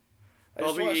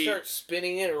just want to start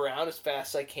spinning it around as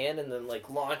fast as I can, and then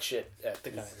launch it at the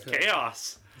guy.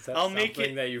 Chaos. Is that I'll something make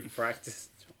it that you've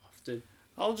practiced often?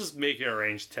 I'll just make it a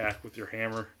ranged attack with your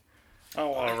hammer. I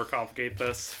don't want to overcomplicate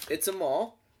this. It's a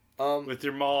maul. With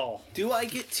your maul. Do I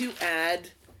get to add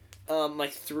my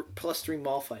 +3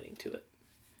 maul fighting to it?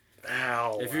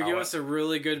 Ow. If you give us a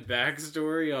really good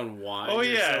backstory on why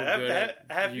you're so good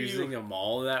at using a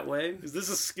maul that way. Is this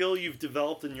a skill you've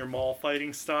developed in your maul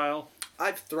fighting style?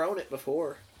 I've thrown it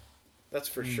before. That's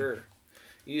for sure.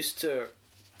 Used to,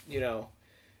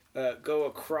 go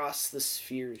across the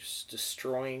spheres,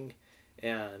 destroying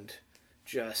and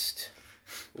just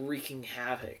wreaking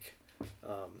havoc.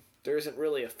 There isn't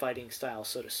really a fighting style,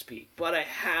 so to speak. But I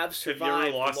have survived. Have you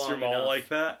ever lost your maul like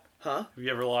that? Huh? Have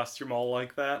you ever lost your maul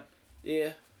like that?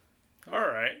 Yeah.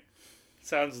 Alright.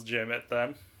 Sounds legitimate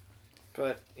then.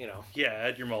 But, Yeah,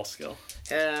 add your maul skill.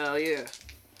 Hell yeah.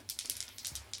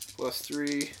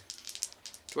 +3.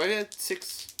 Do I add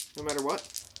 6 no matter what?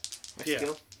 My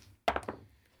skill?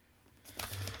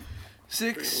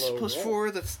 6 plus 4,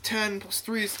 that's 10, plus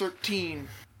 3 is 13.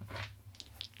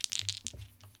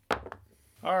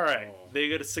 Alright, they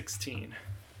get a 16.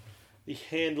 They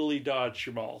handily dodge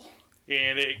your maul.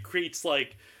 And it creates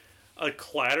a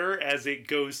clatter as it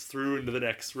goes through into the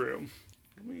next room.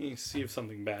 Let me see if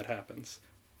something bad happens.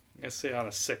 I say on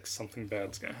a 6, something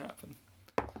bad's gonna happen.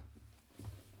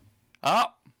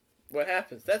 Oh! What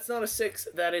happens? That's not a 6,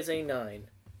 that is a 9.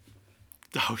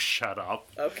 Oh, shut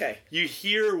up. Okay. You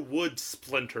hear wood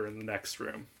splinter in the next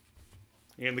room.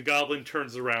 And the goblin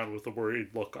turns around with a worried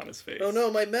look on his face. Oh no,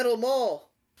 my metal maul!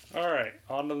 Alright,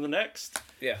 on to the next.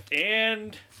 Yeah.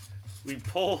 And we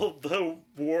pulled the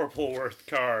Warpleworth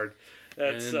card.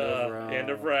 That's end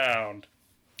of round.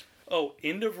 Oh,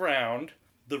 end of round.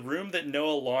 The room that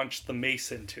Noah launched the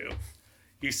mace into.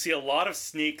 You see a lot of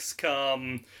snakes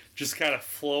come just kind of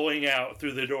flowing out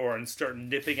through the door and start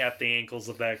nipping at the ankles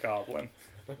of that goblin.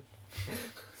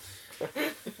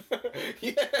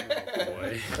 Yeah. Oh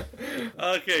boy.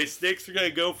 Okay, snakes are going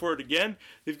to go for it again.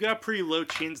 They've got pretty low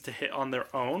chance to hit on their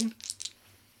own.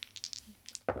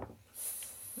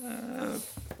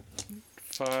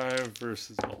 5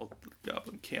 versus... Well, the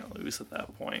goblin can't lose at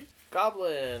that point.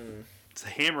 Goblin. It's a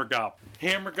hammer goblin.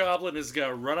 Hammer goblin is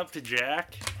gonna run up to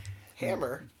Jack.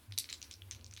 Hammer?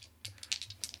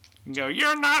 And go,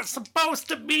 you're not supposed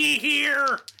to be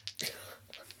here!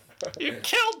 You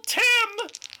killed Tim!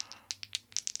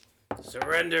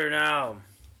 Surrender now.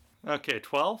 Okay,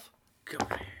 12? Come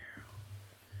here.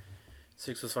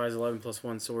 6 plus 5 is 11 plus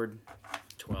 1 sword.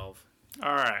 12.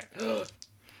 Alright.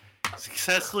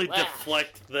 Successfully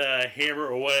deflect the hammer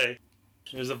away.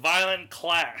 There's a violent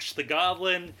clash. The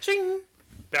goblin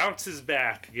bounces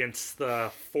back against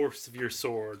the force of your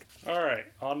sword. Alright,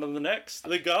 on to the next.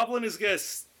 The goblin is going to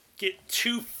get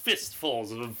 2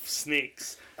 fistfuls of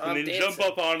snakes and then jump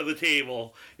up onto the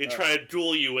table and try to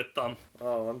duel you with them.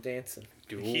 Oh, I'm dancing.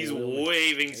 He's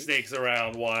waving snakes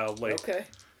around wildly. Okay.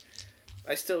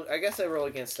 I guess I roll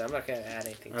against them. I'm not going to add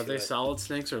anything to it. Are they solid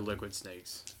snakes or liquid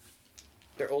snakes?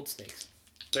 They're old snakes.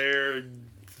 They're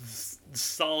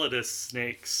solidest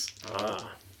snakes.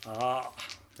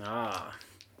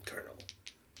 Colonel.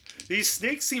 These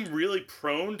snakes seem really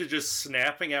prone to just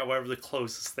snapping at whatever the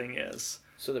closest thing is.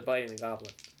 So they're biting the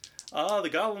goblin. The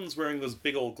goblin's wearing those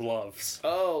big old gloves.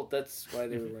 Oh, that's why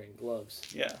they were wearing gloves.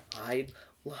 Yeah. I'd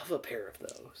love a pair of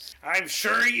those. I'm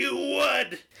sure you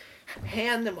would!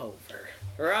 Hand them over,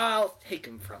 or I'll take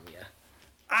them from you.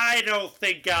 I don't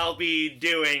think I'll be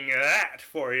doing that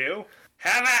for you.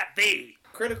 Have at thee!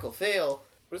 Critical fail.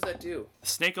 What does that do? The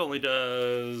snake only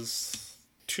does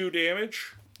 2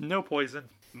 damage. No poison.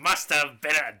 Must have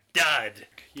been a dud.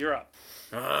 You're up.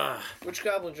 Which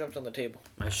goblin jumped on the table?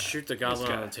 I shoot the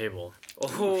goblin on the table.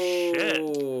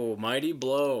 Shit. Mighty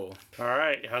blow.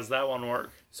 Alright, how's that one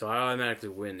work? So I automatically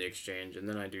win the exchange, and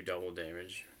then I do double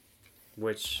damage.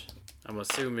 Which, I'm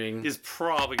assuming... Is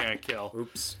probably gonna kill.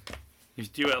 Oops. You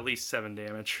do at least 7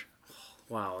 damage.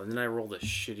 Wow, and then I rolled the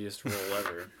shittiest roll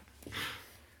ever.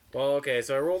 Well, okay,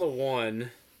 so I rolled a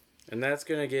 1, and that's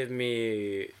gonna give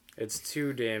me... It's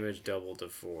 2 damage doubled to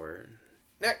 4.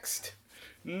 Next.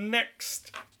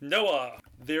 Noah.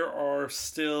 There are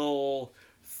still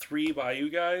 3 by you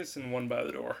guys and 1 by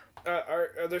the door.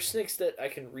 Are there snakes that I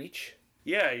can reach?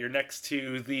 Yeah, you're next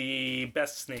to the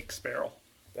best snake barrel.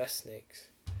 Best snakes.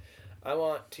 I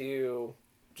want to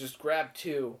just grab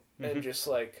 2 and just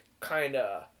like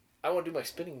kinda... I want to do my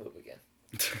spinning move again.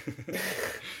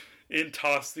 And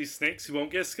toss these snakes. You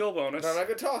won't get a skill bonus. No, I'm not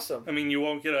gonna toss them. I mean, you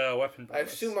won't get a weapon bonus. I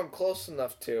assume I'm close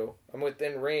enough to. I'm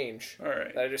within range.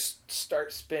 Alright. I just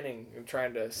start spinning and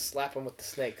trying to slap them with the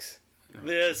snakes.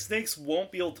 The snakes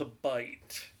won't be able to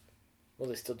bite. Will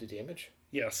they still do damage?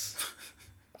 Yes.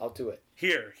 I'll do it.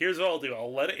 Here's what I'll do.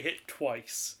 I'll let it hit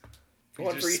twice.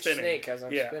 One for each snake as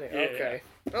I'm spinning. Okay.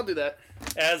 I'll do that.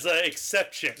 As an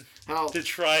exception. To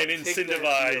try and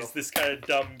incentivize this kind of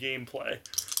dumb gameplay.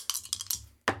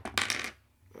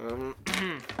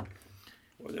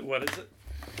 What is it?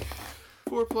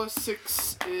 4 plus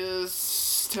 6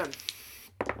 is 10.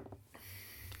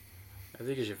 I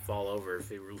think he should fall over if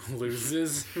he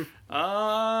loses.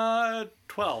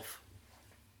 12.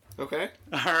 Okay.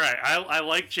 Alright, I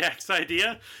like Jack's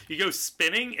idea. You go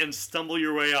spinning and stumble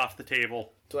your way off the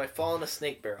table. Do I fall in a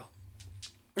snake barrel?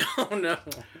 Oh no.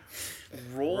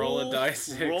 Roll a die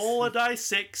 6. Roll a die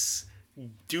 6.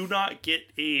 Do not get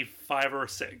a 5 or a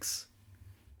 6.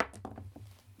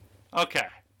 Okay.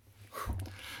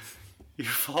 You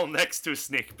fall next to a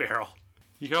snake barrel.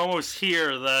 You can almost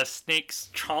hear the snakes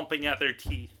chomping at their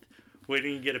teeth,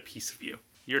 waiting to get a piece of you.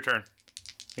 Your turn.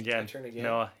 Again. My turn again?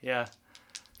 Noah, yeah.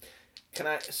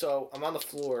 So I'm on the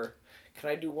floor. Can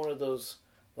I do one of those,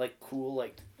 like, cool,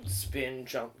 like, spin,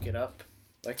 jump, get up,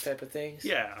 like, type of things?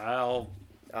 Yeah,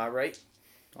 Alright.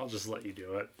 I'll just let you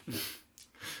do it.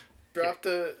 Drop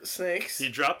the snakes. You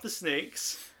drop the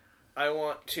snakes. I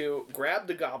want to grab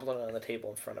the goblin on the table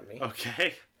in front of me.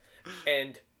 Okay.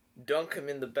 And dunk him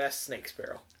in the best snake's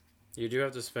barrel. You do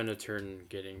have to spend a turn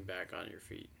getting back on your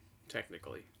feet,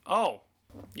 technically. Oh.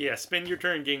 Yeah, spend your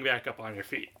turn getting back up on your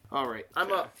feet. Alright,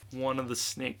 I'm up. One of the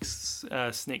snake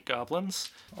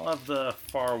goblins. I'll have the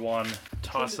far one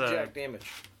toss a... Jack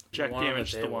damage. Jack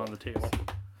damage the one on the table.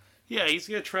 Yeah, he's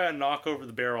going to try and knock over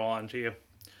the barrel onto you.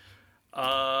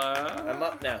 I'm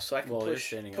up now, so I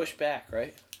can push back,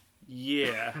 right?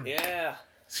 Yeah. Yeah.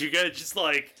 So you gotta just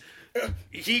like...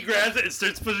 He grabs it and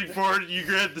starts pushing forward, and you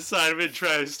grab the side of it and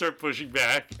try to start pushing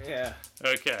back. Yeah.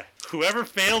 Okay. Whoever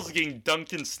fails is getting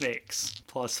dunked in snakes.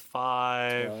 Plus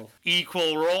 5. No.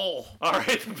 Equal roll.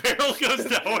 Alright, the barrel goes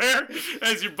nowhere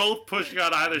as you're both pushing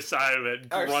on either side of it,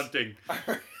 grunting.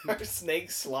 Are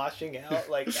snakes sloshing out,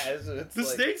 like, as it's The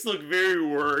snakes look very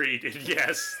worried, and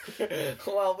yes.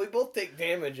 Well, we both take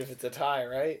damage if it's a tie,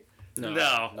 right?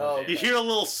 No. Oh, You hear a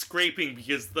little scraping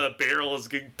because the barrel is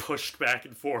getting pushed back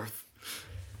and forth.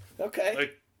 Okay.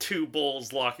 Like, two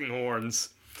bulls locking horns.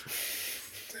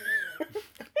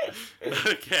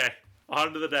 Okay,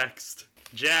 on to the next.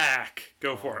 Jack,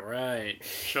 go for it. Alright.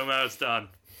 Show him how it's done.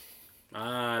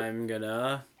 I'm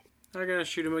gonna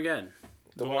shoot him again.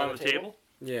 The one on the table?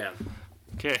 Yeah.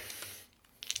 Okay.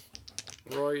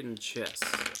 Right in the chest.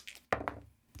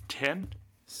 10?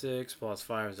 6 plus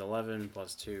 5 is 11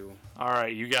 plus 2.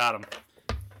 Alright, you got him.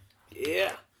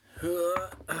 Yeah.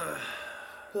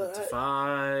 That's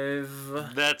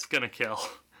 5. That's gonna kill.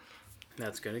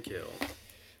 That's gonna kill.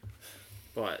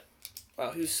 But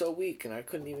Wow, he was so weak, and I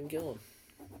couldn't even kill him.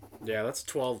 yeah, that's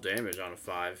 12 damage on a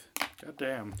 5. God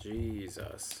damn.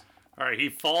 Jesus. Alright, he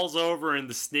falls over and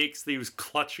the snakes that he was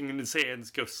clutching in his hands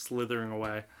go slithering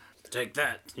away. Take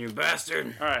that, you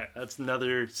bastard. Alright, that's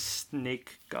another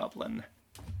snake goblin.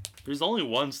 There's only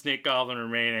one snake goblin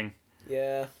remaining.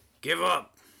 Yeah. Give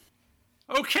up.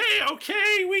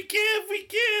 Okay, we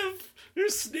give!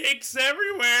 There's snakes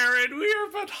everywhere, and we are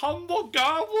but humble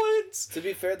goblins! To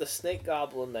be fair, the snake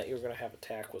goblin that you were going to have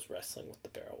attack was wrestling with the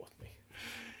barrel with me.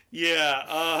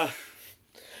 Yeah,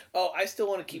 Oh, I still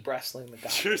want to keep wrestling the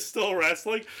goblin. you're still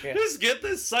wrestling? Yeah. Just get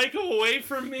this psycho away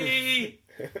from me!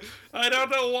 I don't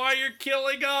know why you're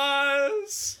killing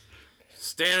us!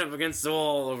 Stand up against the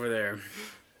wall over there.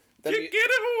 Get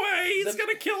him away! He's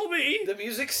gonna kill me! The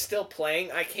music's still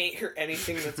playing. I can't hear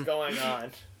anything that's going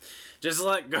on. Just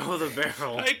let go of the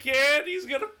barrel. I can't! He's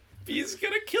gonna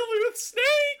kill me with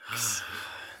snakes!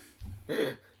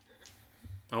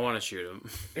 I want to shoot him.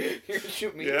 You're gonna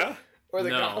shoot me? Yeah? Or the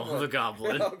No, goblin? the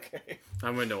goblin. Okay.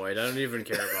 I'm annoyed. I don't even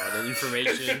care about it.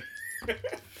 Information.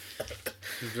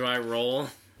 Do I roll?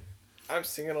 I'm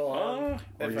singing along.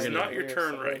 It's not your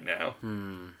turn right now.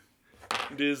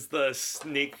 It is the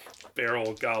snake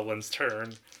barrel goblin's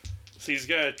turn. So he's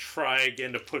gonna try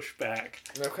again to push back.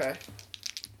 Okay.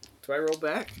 Do I roll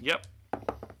back? Yep.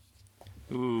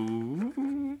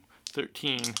 Ooh.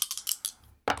 13.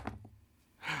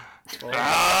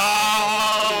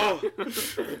 Oh!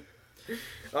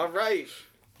 Alright.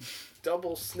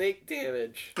 Double snake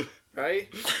damage. Right?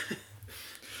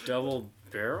 Double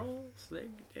barrel snake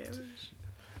damage?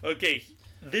 Okay,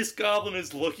 this goblin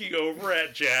is looking over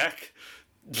at Jack,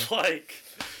 like,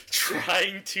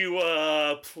 trying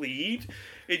to, plead,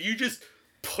 and you just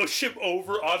push him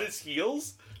over on his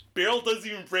heels. Barrel doesn't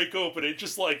even break open, it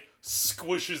just, like,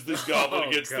 squishes this goblin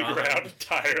against the ground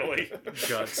entirely.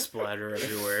 Guts splatter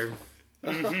everywhere.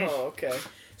 Oh, okay.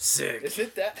 Sick. Is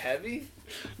it that heavy?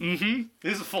 Mm-hmm.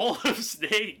 It's full of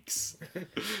snakes.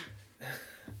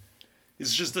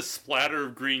 It's just a splatter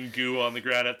of green goo on the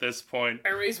ground at this point. I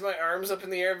raise my arms up in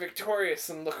the air victorious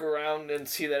and look around and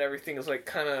see that everything is like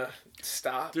kind of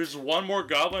stopped. There's one more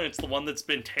goblin. It's the one that's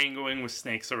been tangoing with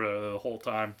snakes over the whole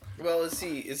time. Well, is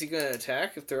he going to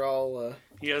attack if they're all...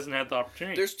 He hasn't had the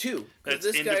opportunity. There's two. That's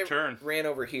this end guy of turn. ran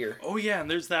over here. Oh yeah,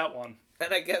 and there's that one.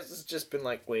 And I guess it's just been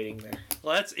like waiting there.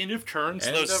 Well, that's end of turn, so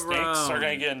End those of snakes are round.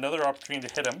 going to get another opportunity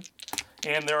to hit him.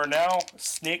 And there are now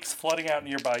snakes flooding out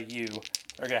nearby you.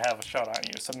 They're going to have a shot on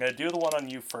you. So I'm going to do the one on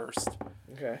you first.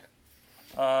 Okay.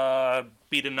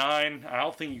 Beat a 9. I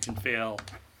don't think you can fail.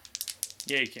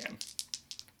 Yeah, you can.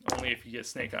 Only if you get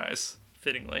snake eyes,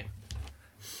 fittingly.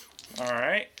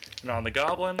 Alright. And on the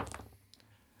goblin.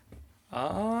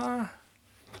 9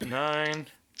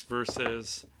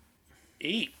 versus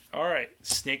 8. Alright.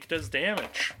 Snake does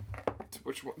damage.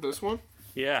 Which one? This one?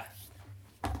 Yeah.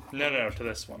 No, to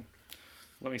this one.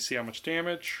 Let me see how much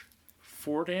damage.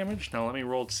 4 damage? Now let me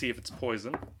roll to see if it's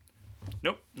poison.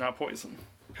 Nope, not poison.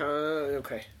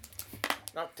 Okay.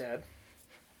 Not dead.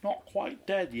 Not quite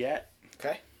dead yet.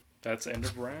 Okay. That's end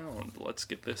of round. Let's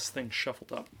get this thing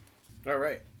shuffled up.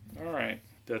 Alright. Alright,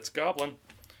 that's Goblin.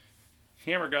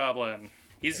 Hammer Goblin.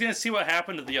 He's gonna see what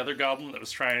happened to the other goblin that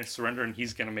was trying to surrender, and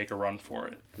he's gonna make a run for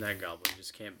it. That goblin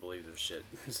just can't believe this shit.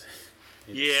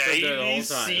 Yeah, stood there the whole he's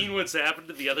time. seen what's happened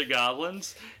to the other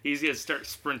goblins. He's gonna start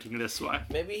sprinting this way.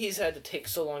 Maybe he's had to take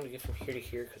so long to get from here to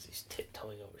here because he's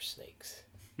tiptoeing over snakes.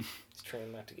 He's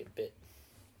trying not to get bit.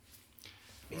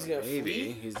 He's gonna Maybe.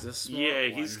 flee? He's this smart Yeah,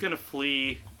 one. he's gonna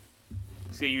flee.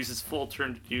 He's gonna use his full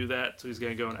turn to do that, so he's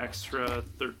gonna go an extra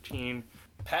 13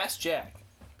 Past Jack.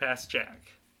 past Jack.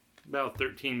 About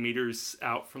 13 meters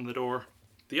out from the door.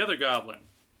 The other goblin.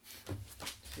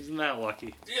 Isn't that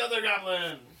lucky? The other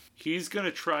goblin! He's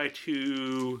gonna try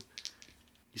to...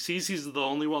 He sees he's the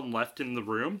only one left in the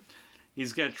room.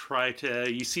 He's gonna try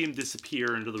to... You see him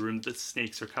disappear into the room that the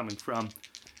snakes are coming from.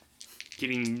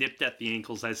 Getting nipped at the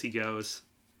ankles as he goes.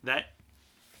 That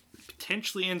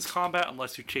potentially ends combat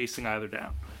unless you're chasing either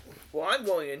down. Well, I'm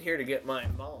going in here to get my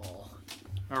mall.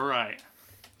 Alright.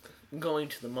 I'm going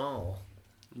to the mall.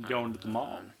 Going to the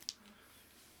mall.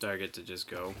 Do I get to just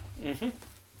go? Mm-hmm.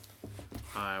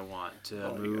 I want to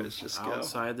You move guys just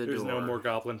outside the There's door. no more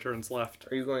goblin turns left.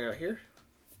 Are you going out here?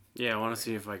 Yeah, I want to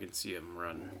see if I can see him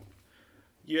run.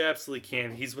 You absolutely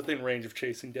can. He's within range of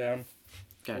chasing down.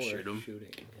 Can I shoot him? Shooting.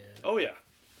 Yeah. Oh, yeah.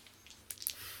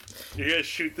 You're going to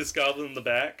shoot this goblin in the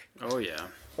back? Oh, yeah.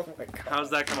 Oh my god.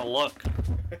 How's that going to look?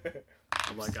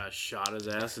 Like I shot his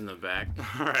ass in the back.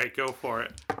 Alright, go for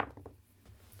it.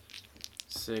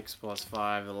 6 plus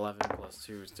 5, 11 plus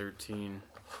 2 is 13.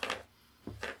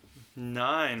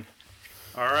 9.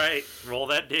 Alright, roll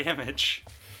that damage.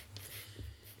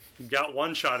 You've got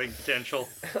one-shotting potential.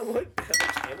 How much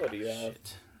ammo do you have?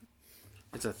 Shit.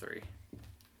 It's a 3.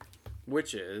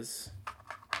 Witches.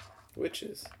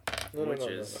 Witches. No.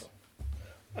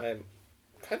 I'm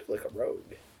kind of like a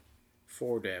rogue.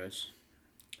 4 damage.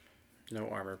 No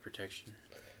armor protection.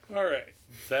 Alright,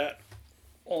 that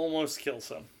almost kills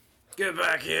him. Get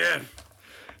back here!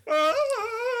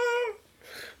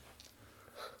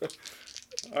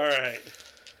 Alright.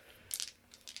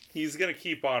 He's gonna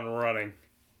keep on running.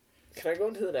 Can I go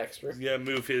into the next room? He's gonna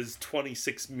move his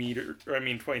 26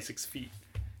 feet.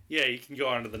 Yeah, you can go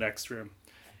on to the next room.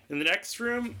 In the next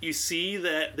room, you see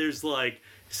that there's like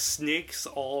snakes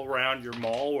all around your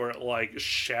mall where it like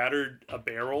shattered a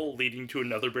barrel leading to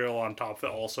another barrel on top of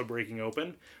it also breaking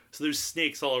open. So there's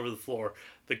snakes all over the floor.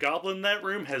 The goblin in that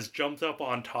room has jumped up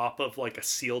on top of like a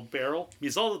sealed barrel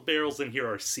because all the barrels in here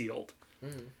are sealed.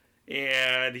 Mm-hmm.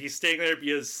 And he's staying there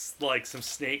because like some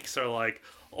snakes are like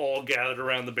all gathered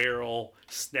around the barrel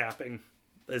snapping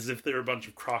as if they're a bunch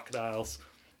of crocodiles.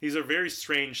 These are very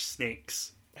strange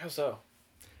snakes. How so?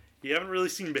 You haven't really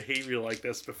seen behavior like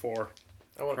this before.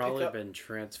 I want to Probably pick up. been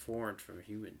transformed from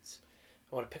humans.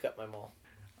 I want to pick up my maul.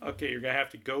 Okay, you're gonna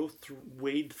have to go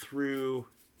wade through,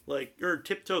 or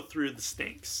tiptoe through the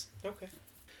snakes. Okay.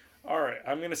 Alright,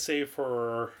 I'm gonna say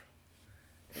for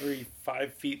every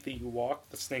 5 feet that you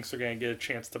walk, the snakes are gonna get a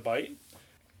chance to bite.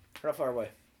 How far away?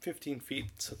 15 feet,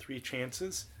 so 3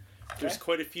 chances. Okay. There's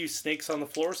quite a few snakes on the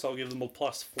floor, so I'll give them a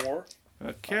 +4.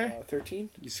 Okay.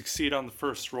 13. You succeed on the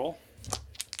first roll.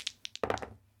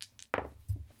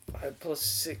 5 plus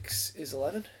 6 is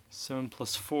 11. 7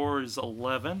 plus 4 is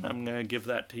 11. I'm gonna give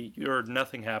that to you, or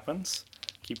nothing happens.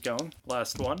 Keep going.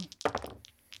 Last one.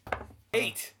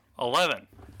 8. 11.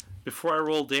 Before I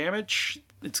roll damage,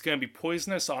 it's going to be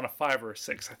poisonous on a 5 or a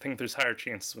 6. I think there's higher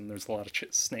chances when there's a lot of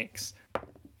snakes.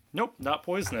 Nope, not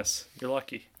poisonous. You're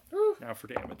lucky. Woo. Now for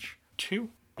damage. 2.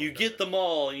 You get them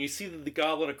all, and you see that the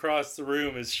goblin across the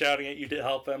room is shouting at you to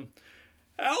help him.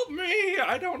 Help me!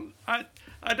 I don't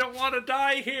want to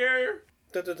die here!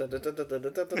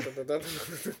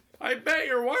 I bet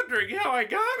you're wondering how I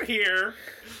got here!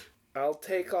 I'll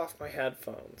take off my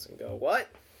headphones and go, what?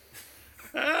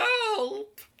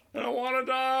 Help! I don't want to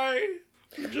die.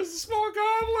 I'm just a small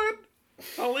goblin.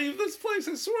 I'll leave this place,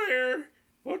 I swear.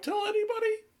 Won't tell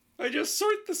anybody. I just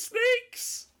sort the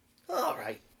snakes. All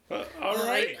right. All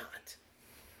right.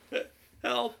 Not.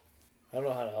 Help. I don't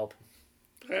know how to help him.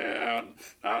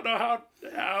 I don't know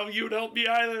how you'd help me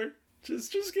either.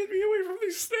 Just get me away from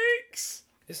these snakes.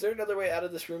 Is there another way out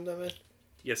of this room, though, man?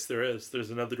 Yes, there is.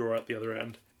 There's another door at the other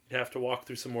end. You have to walk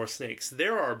through some more snakes.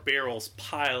 There are barrels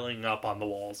piling up on the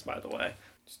walls, by the way.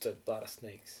 Just a lot of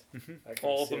snakes. Mm-hmm.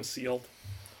 All of them sealed.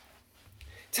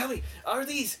 Tell me, are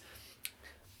these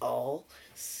all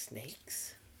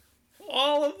snakes?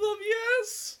 All of them,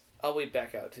 yes. I'll wait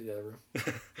back out to the other room.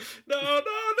 No,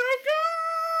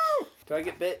 go! Do I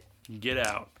get bit? Get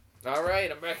out. All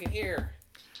right, I'm back in here.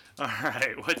 All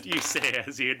right, what do you say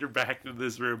as you enter back into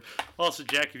this room? Also,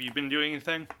 Jack, have you been doing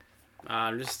anything?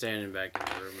 I'm just standing back in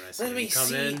the room and I see Let me him come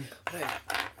see. in.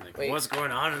 Like, Wait. what's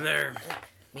going on in there?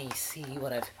 Let me see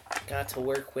what I've got to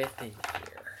work with in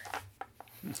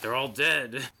here. They're all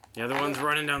dead. The other one's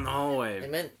running down the I hallway.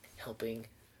 meant helping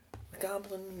the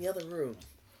goblin in the other room.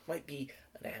 Might be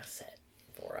an asset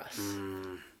for us.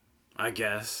 I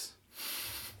guess.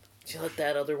 Did you let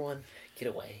that other one get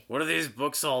away? What are these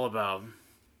books all about?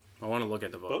 I want to look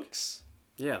at the book. Books?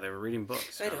 Yeah, they were reading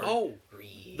books. I don't Oh,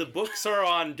 read. the books are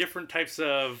on different types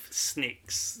of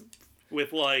snakes,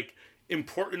 with like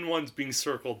important ones being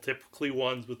circled, typically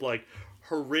ones with like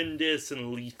horrendous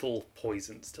and lethal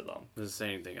poisons to them. Does it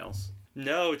say anything else?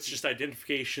 No, it's just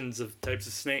identifications of types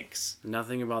of snakes.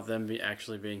 Nothing about them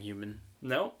actually being human.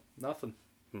 No, nothing.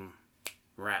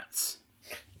 Rats.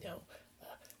 No,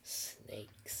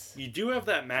 snakes. You do have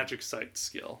that magic sight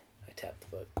skill. I tapped the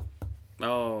book.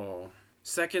 Oh,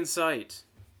 second sight.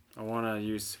 I want to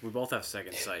use. We both have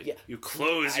second sight. Yeah, You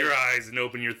close your eyes and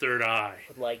open your third eye,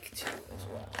 would like to as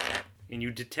well. and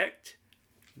you detect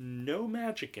no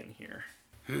magic in here.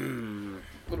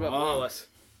 What about below us?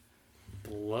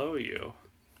 below you.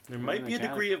 There We're might in be a the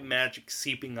degree of magic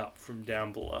seeping up from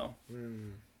down below.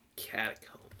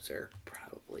 Catacombs are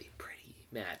probably pretty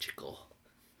magical.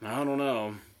 I don't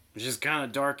know. It's just kind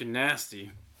of dark and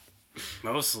nasty.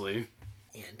 Mostly.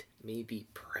 And maybe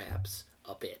perhaps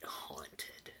a bit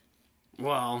haunted.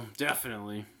 Well,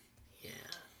 definitely. Yeah,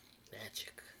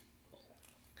 magic.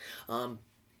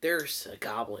 There's a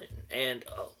goblin and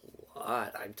a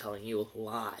lot, I'm telling you, a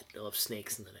lot of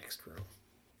snakes in the next room.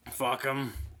 Fuck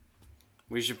them.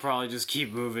 We should probably just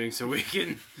keep moving so we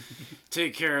can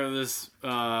take care of this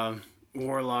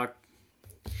warlock.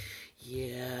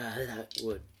 Yeah, that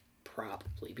would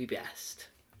probably be best.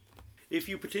 If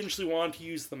you potentially want to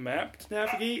use the map to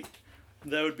navigate,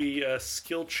 that would be a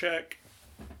skill check.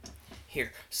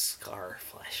 Here,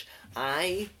 Scarflesh.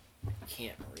 I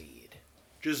can't read.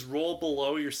 Just roll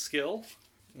below your skill,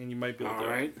 and you might be able to.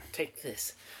 Alright. Take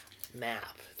this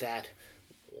map that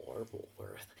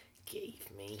Warbleworth gave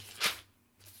me.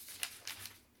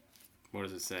 What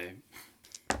does it say?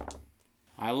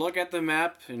 I look at the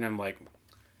map and I'm like,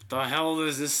 the hell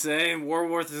does this say?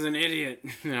 Warworth is an idiot.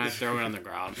 And I throw it on the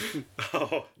ground.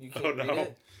 Oh, You can't read no.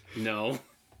 it? No.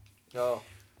 Oh.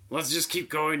 Let's just keep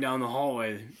going down the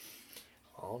hallway.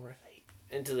 Alright.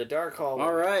 Into the dark hallway.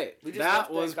 Alright. We just That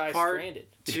left was that guy part stranded.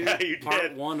 2. Yeah, you part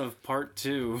did. 1 of part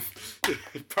 2.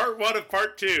 Part 1 of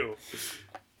part 2.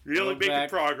 Really Go making back.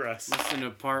 progress. Listen to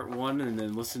part 1 and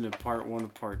then listen to part 1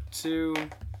 of part 2.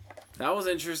 That was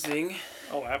interesting.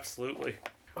 Oh, absolutely.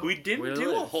 We didn't Where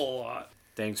do a live? whole lot.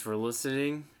 Thanks for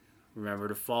listening. Remember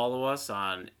to follow us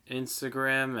on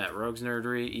Instagram at Rogues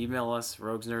Nerdery. Email us,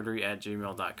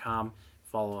 roguesnerdery@gmail.com.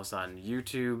 Follow us on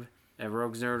YouTube at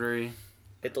Rogues Nerdery.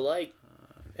 Hit the like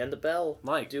and the bell.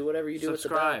 Like. Do whatever you do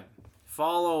Subscribe. with the bell.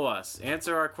 Follow us.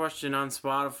 Answer our question on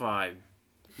Spotify.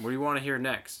 What do you want to hear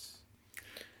next?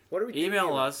 What are we doing Email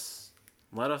here? us.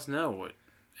 Let us know what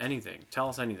anything. Tell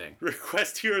us anything.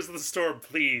 Request Heroes of the Storm,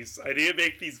 please. I need to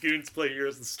make these goons play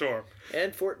Heroes of the Storm.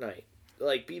 And Fortnite.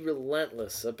 Like, be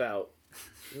relentless about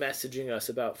messaging us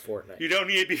about Fortnite. You don't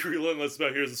need to be relentless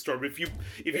about Heroes of the Storm. If you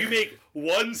make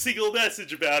one single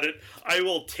message about it, I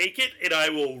will take it and I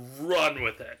will run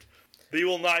with it. They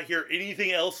will not hear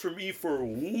anything else from me for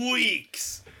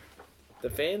weeks. The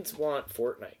fans want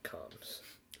Fortnite comms.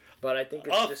 But I think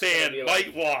it's A just gonna fan be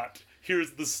might want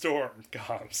Here's the Storm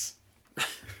comms.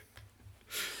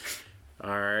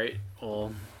 Alright.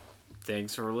 Well,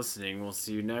 thanks for listening. We'll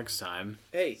see you next time.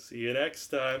 Hey, See you next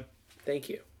time. thank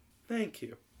you. Thank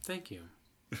you. Thank you.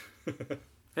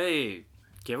 Hey,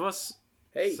 give us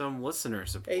Hey, some listener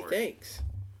support. hey, thanks.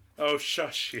 Oh,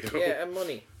 shush you. Yeah, and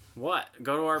money. What?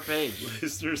 Go to our page.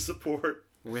 Listener support.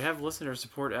 We have listener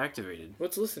support activated.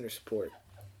 What's listener support?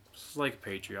 It's like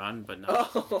Patreon, but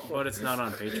not. Oh, But it's not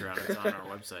on Patreon. It's on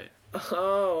our website.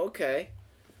 oh, okay.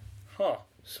 Huh.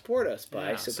 Support us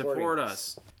by Yeah, supporting support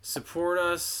us. Support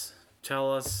us.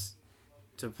 Tell us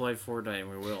to play Fortnite,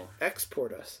 and we will.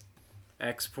 Export us.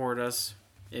 Export us.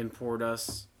 Import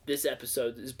us. This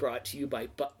episode is brought to you by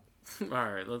All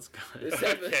right, let's go. This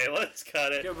episode. Okay, let's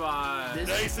cut it. Goodbye. This-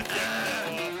 Nice and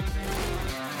gentle.